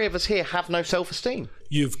all 3 of us here have no self-esteem.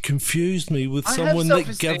 You've confused me with I have someone that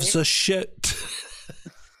self-esteem. gives a shit.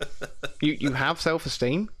 You have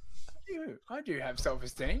self-esteem? I do have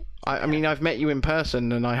self-esteem. I mean, I've met you in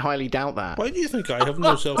person, and I highly doubt that. Why do you think I have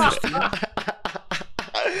no self-esteem?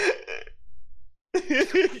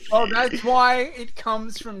 Oh, that's why it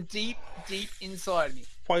comes from deep inside me.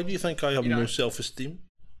 Why do you think I have You know. no self-esteem?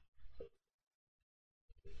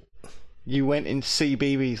 You went in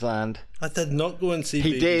CBeebies land. I did not go and see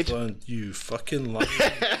He Baby's did. Land. You fucking lying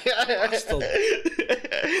bastard.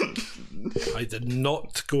 I did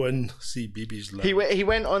not go and see Baby's Land. He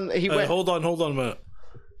went on. He went. Hold on a minute.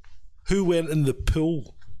 Who went in the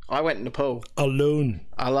pool I went in the pool alone,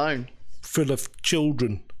 alone. full of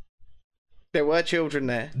children? There were children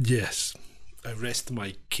there. Yes. I rest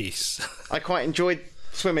my case. I quite enjoyed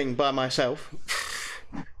swimming by myself.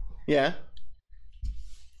 Yeah.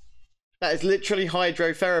 That is literally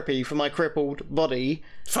hydrotherapy for my crippled body.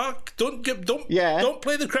 Fuck! Don't Yeah. Don't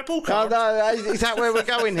play the cripple Oh, card. no, is that where we're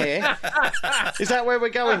going here? Is that where we're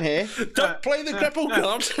going here? Don't play the cripple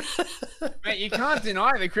card. Mate, you can't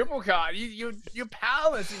deny the cripple card. You're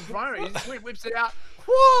powerless in front of it. He just whips it out.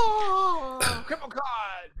 Whoa! Cripple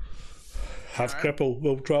card. Have cripple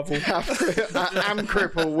will travel. Am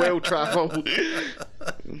cripple, will travel.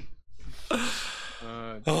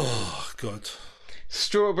 Oh God.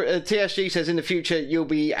 Strawberry TSG says in the future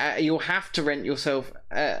you'll have to rent yourself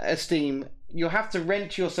esteem. You'll have to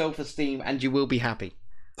rent your self-esteem, and you will be happy.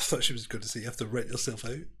 I thought she was going to say you have to rent yourself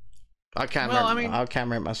out. I can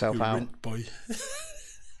rent myself You out. rent boy.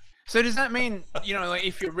 So does that mean, like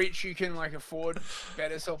if you're rich, you can like afford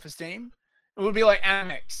better self-esteem? It would be like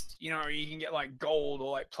Amex, you can get like gold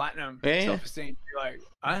or like platinum Yeah. self-esteem. You're like,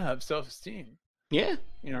 I have self-esteem, Yeah.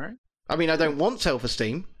 I mean, I don't want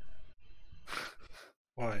self-esteem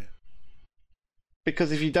Why?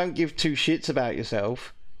 because if you don't give two shits about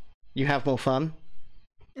yourself, you have more fun.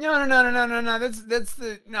 No.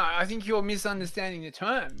 No, I think you're misunderstanding the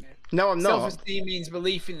term. Man. No, I'm not. Self-esteem means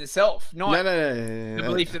belief in the self, not No. the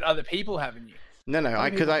belief that other people have in you. No,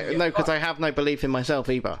 because I have no belief in myself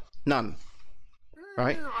either. None.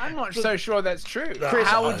 Right? I'm not so sure that's true. Chris,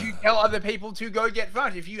 How would you tell other people to go get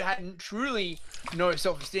fucked? If you hadn't truly no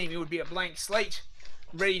self-esteem, it would be a blank slate,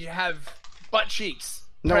 ready to have butt cheeks.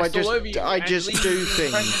 No, I pressed all just over you I and just leave do you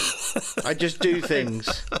things. pregnant. I just do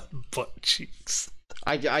things. Butt cheeks.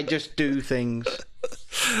 I just do things.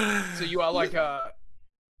 So you are like a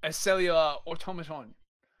cellular automaton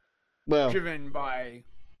Well, driven by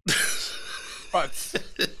butts.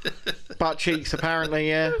 butt cheeks apparently,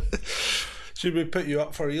 yeah. Should we put you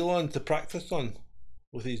up for Elon to practice on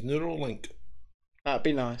with his Neuralink? That'd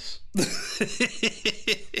be nice.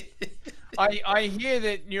 I hear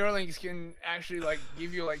that Neuralinks can actually like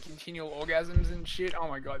give you like continual orgasms and shit. Oh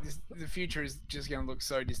my god, the future is just gonna look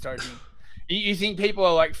so dystopian. You think people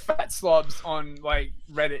are like fat slobs on like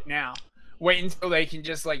Reddit now? Wait until they can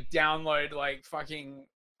just like download like fucking.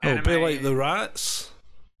 It'll be anime. like the rats.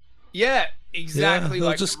 Yeah, exactly. they'll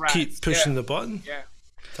like just the rats. keep pushing the button Yeah.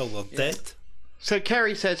 till they're dead. So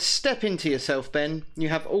Kerry says, step into yourself, Ben. You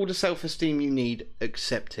have all the self-esteem you need.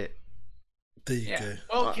 Accept it. There you Yeah. go.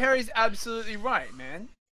 Well, Kerry's absolutely right, man.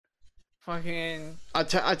 Fucking. I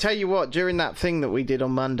tell you what, during that thing that we did on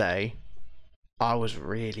Monday, I was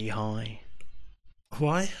really high.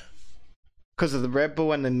 Why? Because of the Red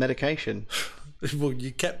Bull and the medication. Well, you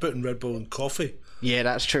kept putting Red Bull in coffee. Yeah,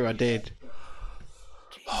 that's true, I did.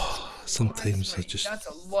 Sometimes I Mate, just that's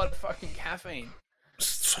a lot of fucking caffeine.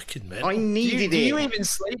 it's fucking I mental. needed do it. you even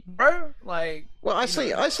sleep, bro? Like, Well, I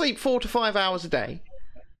sleep 4 to 5 hours a day.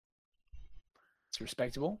 it's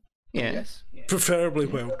respectable. Yeah. Yes. Yeah. Preferably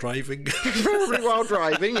while driving. Preferably while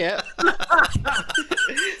driving, yeah.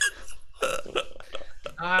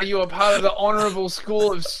 You are part of the honourable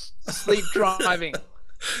school of sleep driving,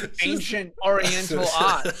 ancient Oriental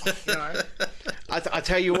art. I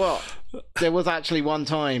tell you what, there was actually one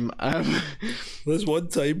time. There's one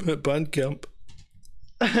time at band camp.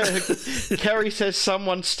 Kerry says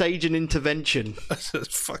someone stage an intervention. I said,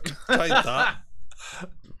 fucking tried that.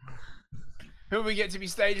 Who we get to be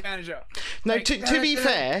stage manager? No, Like, to be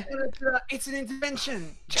fair, it's an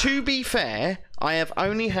intervention. to be fair, I have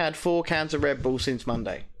only had 4 cans of Red Bull since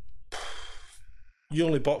Monday. You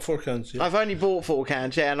only bought 4 cans, yeah? I've only bought 4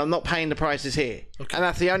 cans, yeah, and I'm not paying the prices here. Okay. And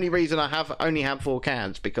that's the only reason I have only had 4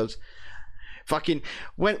 cans, because fucking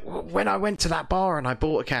when I went to that bar and I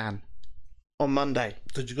bought a can on Monday.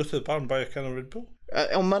 Did you go to the bar and buy a can of Red Bull?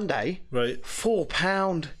 On Monday, Right.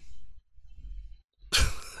 £4.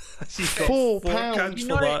 You got £4. cans You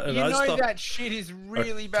for know, that and you know Asda. that shit is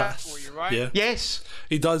really bad for you, right? Yeah. Yes.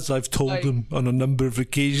 He does. I've told Like- him on a number of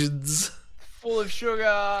occasions. Full of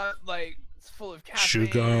sugar, like it's full of caffeine.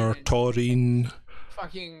 Sugar, and taurine,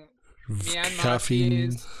 fucking Myanmar caffeine.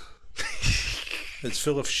 tears. It's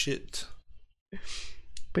full of shit.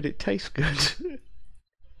 But it tastes good.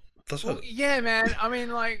 That's Well, what. yeah, man. I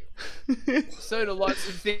mean, like, so do lots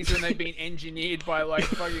of things when they've been engineered by like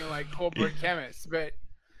fucking like corporate chemists, but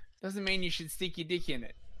doesn't mean you should stick your dick in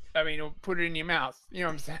it. I mean, or put it in your mouth. You know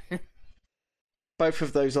what I'm saying? Both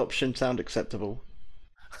of those options sound acceptable.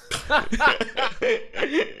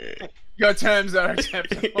 Your terms are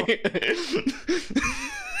acceptable.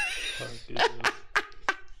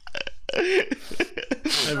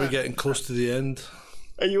 Now we're getting close to the end.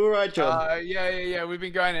 Are you all right, John? Yeah. We've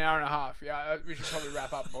been going an hour and a half. Yeah, we should probably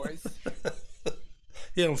wrap up, boys.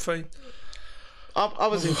 Yeah, I'm fine. I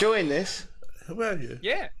was enjoying this. Where are you?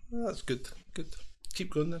 Yeah. Oh, that's good. Good.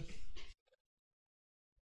 Keep going then.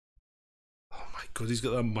 Oh my god, he's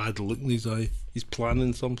got that mad look in his eye. He's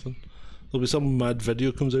planning something. There'll be some mad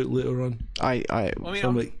video comes out later on. I mean,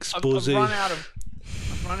 Some I've expose. run out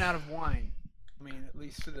of wine. I mean, at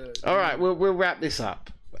least for the. All right, we'll wrap this up.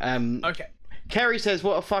 Okay. Kerry says,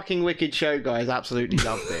 "What a fucking wicked show, guys! Absolutely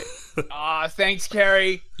loved it." Thanks,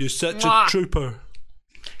 Kerry. You're such Mwah. a trooper.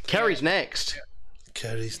 Kerry's next.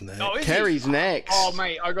 Kerry's next. Oh, is Kerry's he? next. Oh,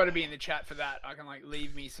 mate, I got to be in the chat for that. I can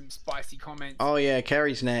leave me some spicy comments. Oh yeah,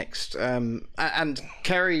 Kerry's next. And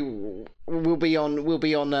Kerry will be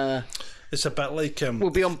on. It's a bit like We'll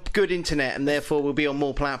be on good internet, and therefore we'll be on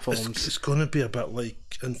more platforms. It's going to be a bit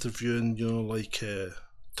like interviewing, like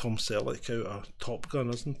Tom Selleck out of Top Gun,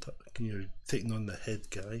 isn't it? You're taking on the head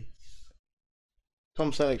guy.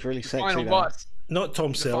 Tom Selleck's really sexy. Final though. boss. Not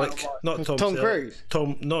Tom Selleck. Not Tom. Tom Selleck.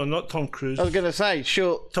 Cruise? No, not Tom Cruise. I was gonna say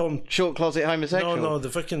short closet homosexual. No, the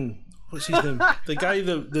fucking what's his name? the guy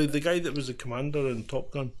the guy that was the commander in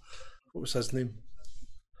Top Gun. What was his name?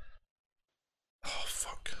 Oh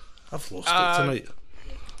fuck! I've lost it tonight.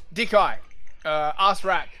 Dick Eye. Ass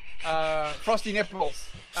Rack. Frosty Nipples.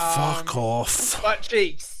 Fuck off. Butt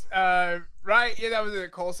cheeks. Right? Yeah, that was the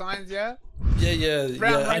call signs. Yeah. Yeah. And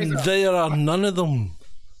razor. there are none of them.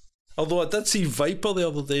 Although I did see Viper the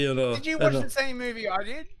other day. Did you watch the same movie I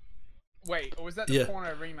did? Wait, or was that the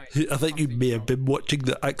porno remake? I think you may have been watching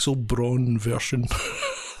the Axel Braun version.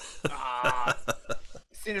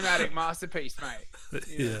 Cinematic masterpiece, mate.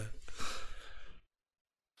 Yeah.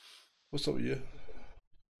 What's up with you?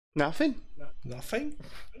 Nothing. Nothing?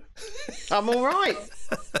 I'm all right.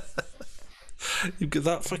 You've got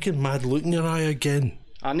that fucking mad look in your eye again.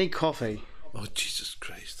 I need coffee. Oh, Jesus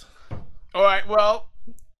Christ. All right, well,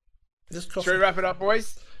 This should coffee. we wrap it up,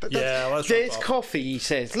 boys? Yeah, let's There's wrap up. coffee, he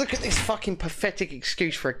says. Look at this fucking pathetic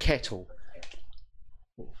excuse for a kettle.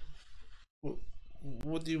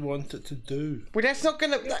 What do you want it to do? Well, that's not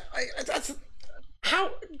gonna. That's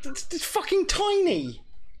how. It's fucking tiny.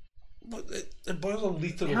 But it boils a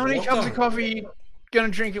litre How of many water. cups of coffee are you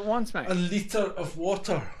going to drink at once, mate? A litre of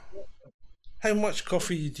water. How much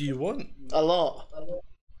coffee do you want? A lot.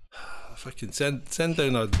 Fucking send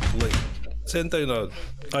down a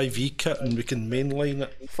IV kit and we can mainline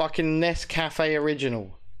it. Fucking Nescafe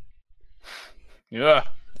original. Yeah.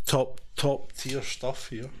 Top tier stuff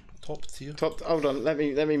here. Top tier. Hold on. Let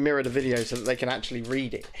me mirror the video so that they can actually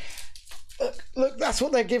read it. Look, that's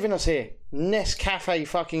what they're giving us here. Nescafe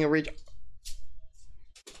fucking original.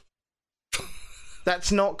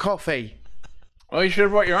 That's not coffee. Well, you should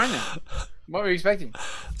have brought your own then. What were you expecting?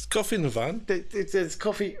 It's coffee in the van. There's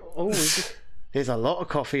coffee. Oh, there's a lot of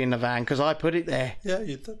coffee in the van because I put it there. Yeah,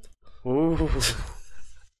 you did. Ooh. It's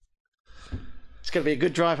going to be a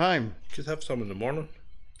good drive home. Could have some in the morning.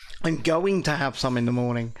 I'm going to have some in the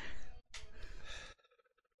morning.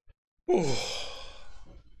 Oh,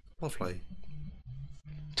 lovely.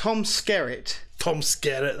 Tom Skerritt. Tom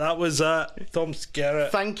Skerritt, that was it. Tom Skerritt.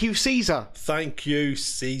 Thank you, Caesar. Thank you,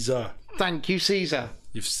 Caesar. Thank you, Caesar.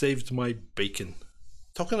 You've saved my bacon.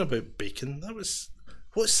 Talking about bacon, that was...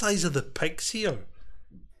 What size are the pigs here?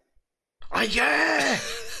 Oh, yeah!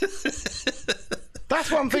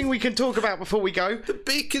 That's one thing we can talk about before we go. The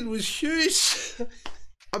bacon was huge.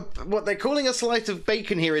 What they're calling a slice of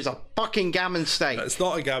bacon here is a fucking gammon steak. It's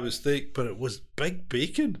not a gammon steak, but it was big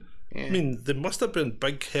bacon. Yeah. I mean, they must have been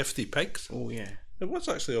big, hefty pigs. Oh, yeah. It was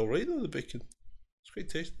actually alright though, the bacon. It's quite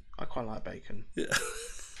tasty. I quite like bacon. Yeah.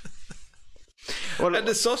 Well, And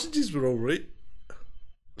the sausages were alright.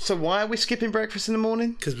 so why are we skipping breakfast in the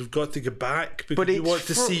morning? Because we've got to go back because But you it's want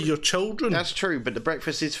to see your children. That's true, but the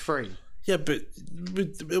breakfast is free. Yeah, but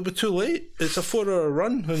it'll be too late. It's a 4-hour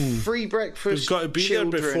run. And Free breakfast. We've got to be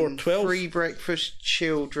children, there before 12. Free breakfast,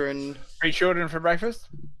 children. 3 children for breakfast?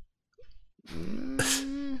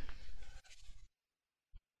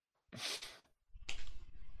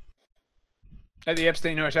 At the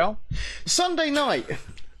Epstein Hotel? Sunday night.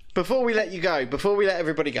 Before we let you go, before we let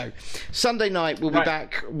everybody go, Sunday night we'll be Right.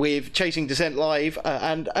 back with Chasing Descent Live,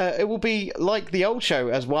 and it will be like the old show,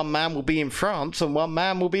 as one man will be in France and one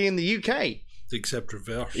man will be in the UK. except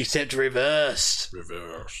reverse. Except reversed.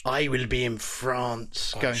 Reverse. I will be in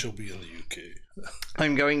France. I shall be in the UK.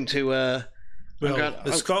 I'm going to Well,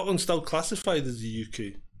 is Scotland still classified as the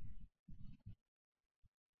UK?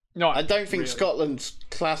 No, I don't think really. Scotland's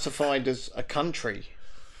classified as a country.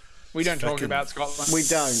 We don't talk Fucking about Scotland. We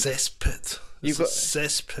don't. Cesspit. You've got- A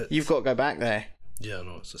cesspit. You've got to go back there. Yeah,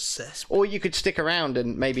 no, it's a cesspit. Or you could stick around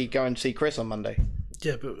and maybe go and see Chris on Monday.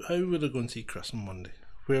 Yeah, but how would I go and see Chris on Monday?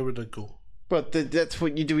 Where would I go? Well, that's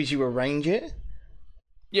what you do, is you arrange it.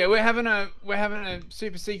 Yeah, we're having a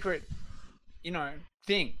super secret,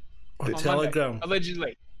 thing. On on Telegram. Monday,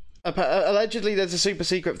 allegedly. Allegedly, there's a super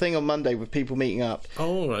secret thing on Monday with people meeting up.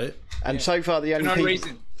 Oh, right. And so far, the For only no people,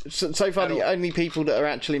 reason. so far at the all. only people that are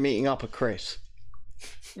actually meeting up are Chris.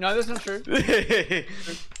 No, that's not true.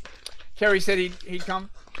 Kerry said he'd come.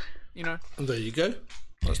 And there you go.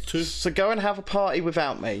 That's 2. So go and have a party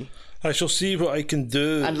without me I shall see what I can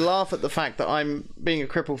do. and laugh at the fact that I'm being a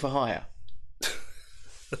cripple for hire.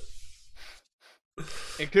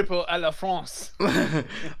 A cripple à la France.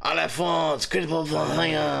 À la France, cripple for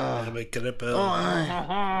hire. I'm a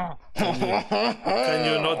cripple. Can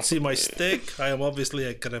you not see my stick? I am obviously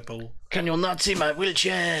a cripple. Can you not see my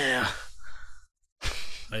wheelchair?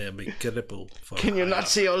 I am a cripple. For Can you hire. not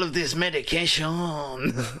see all of this medication?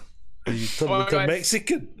 Are you turning Oh, to guys.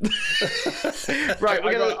 Mexican? Right,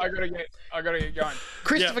 we're gonna. I gotta get going.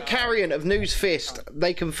 Christopher Carrion of News Fist.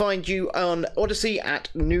 They can find you on Odyssey at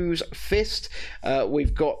News Fist.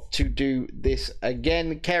 We've got to do this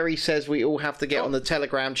again. Kerry says we all have to get on the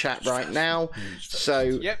Telegram chat right now. So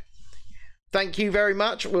Yep. thank you very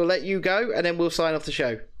much. We'll let you go and then we'll sign off the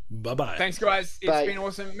show. Bye-bye. Thanks, guys. It's Bye. been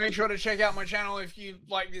awesome. Make sure to check out my channel if you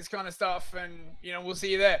like this kind of stuff, and we'll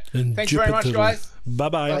see you there. In Thanks very much, Jupiter. guys.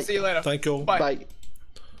 Bye-bye. I'll see you later. Thank you. Bye. Bye.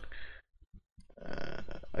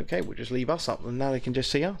 Okay, we'll just leave us up and now they can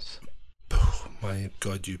just see us. My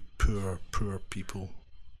God, you poor, poor people.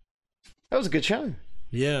 That was a good show.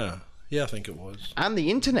 Yeah, I think it was. And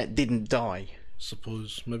the internet didn't die.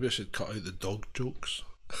 Suppose maybe I should cut out the dog jokes.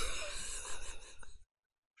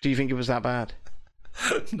 Do you think it was that bad?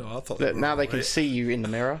 No, I thought Look, were now they can alright. see you in the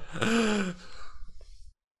mirror.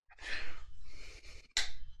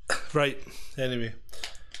 Right. Anyway,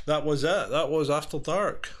 that was it. That was After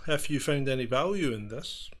Dark. If you found any value in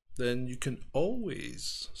this, then you can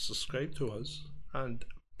always subscribe to us and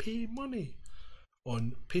pay money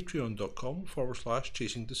on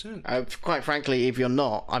patreon.com/Chasing Descent. Quite frankly, if you're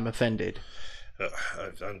not, I'm offended.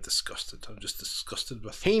 I'm disgusted. I'm just disgusted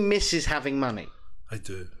with He misses having money. I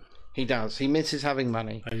do. He does. He misses having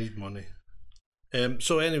money. I need money.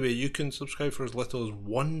 So anyway, you can subscribe for as little as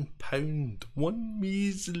 £1. One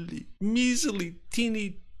measly,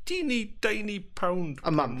 teeny, tiny pound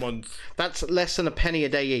A month. month. That's less than a penny a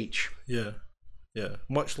day each. Yeah,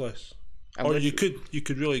 much less. And Or with- you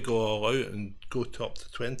could really go all out and go to up to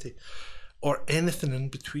 20, or anything in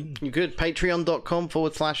between. You could.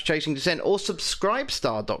 Patreon.com/Chasing Descent or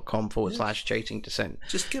Subscribestar.com/Chasing Descent.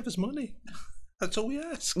 Just give us money. That's all we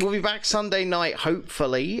ask. We'll be back Sunday night,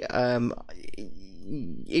 hopefully.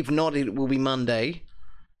 If not, it will be Monday.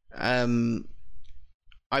 I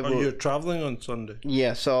Oh, will. you're travelling on Sunday.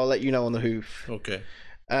 Yeah, so I'll let you know on the hoof. Okay.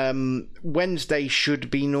 Wednesday should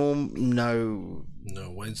be No.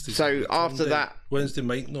 No, Wednesday. So after that- Wednesday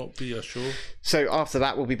might not be a show. So after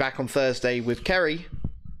that, we'll be back on Thursday with Kerry.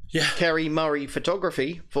 Yeah. Kerry Murray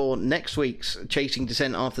Photography for next week's Chasing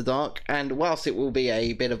Descent After Dark. And whilst it will be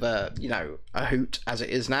a bit of a hoot as it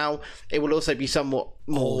is now, it will also be somewhat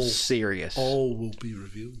more serious. All will be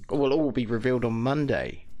revealed. It will all be revealed on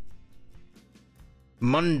Monday.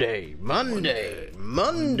 Monday.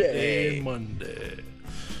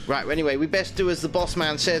 Right, well, anyway, we best do as the boss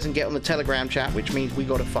man says and get on the Telegram chat, which means we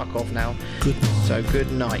gotta fuck off now. Good night. So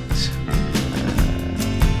good night.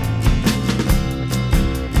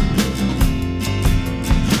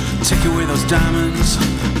 Take away those diamonds,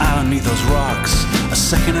 out underneath those rocks. A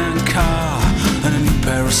second-hand car and a new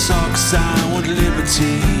pair of socks. I want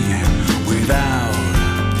liberty without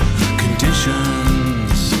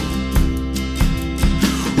conditions.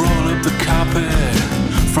 Roll up the carpet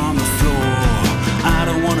from the floor. I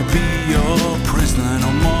don't want to be your prisoner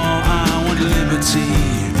no more. I want liberty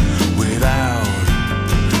without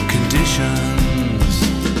conditions.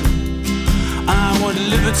 I want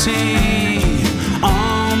liberty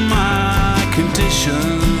on my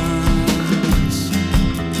conditions.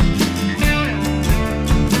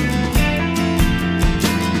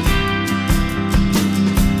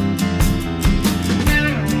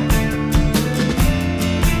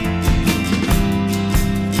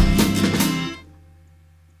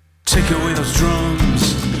 Take away those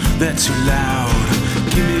drums, they're too loud.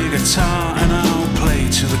 Give me a guitar and I'll play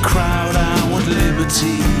to the crowd. I want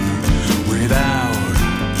liberty without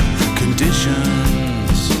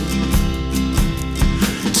conditions.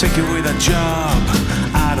 Take away that job,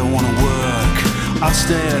 I don't wanna work. I'll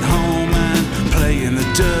stay at home and play in the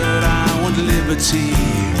dirt. I want liberty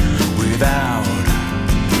without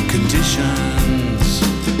conditions.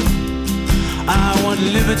 I want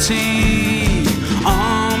liberty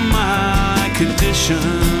on my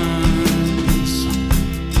conditions.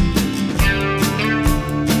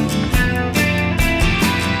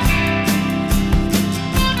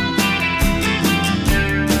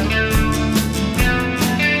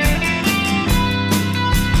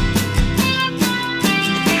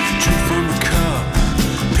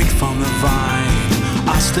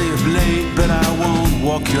 Stay up late, but I won't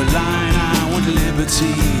walk your line. I want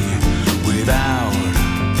liberty without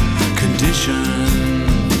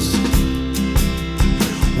conditions.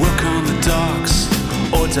 Work on the docks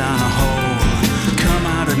or down a hole. Come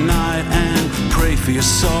out at night and pray for your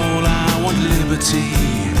soul. I want liberty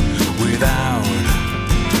without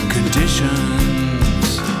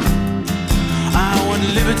conditions. I want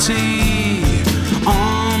liberty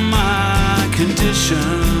on my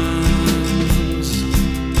conditions.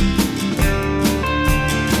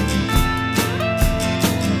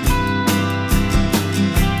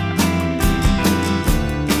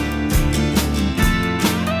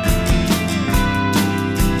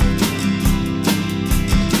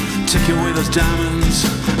 Take away those diamonds,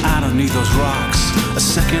 I don't need those rocks. A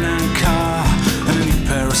second-hand car and a new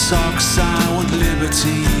pair of socks. I want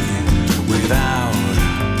liberty without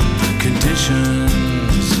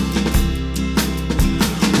conditions.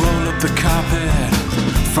 Roll up the carpet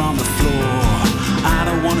from the floor. I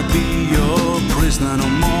don't want to be your prisoner no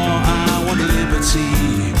more. I want liberty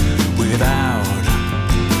without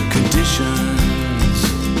conditions.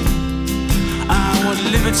 I want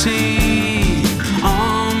liberty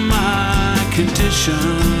on my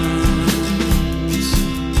conditions.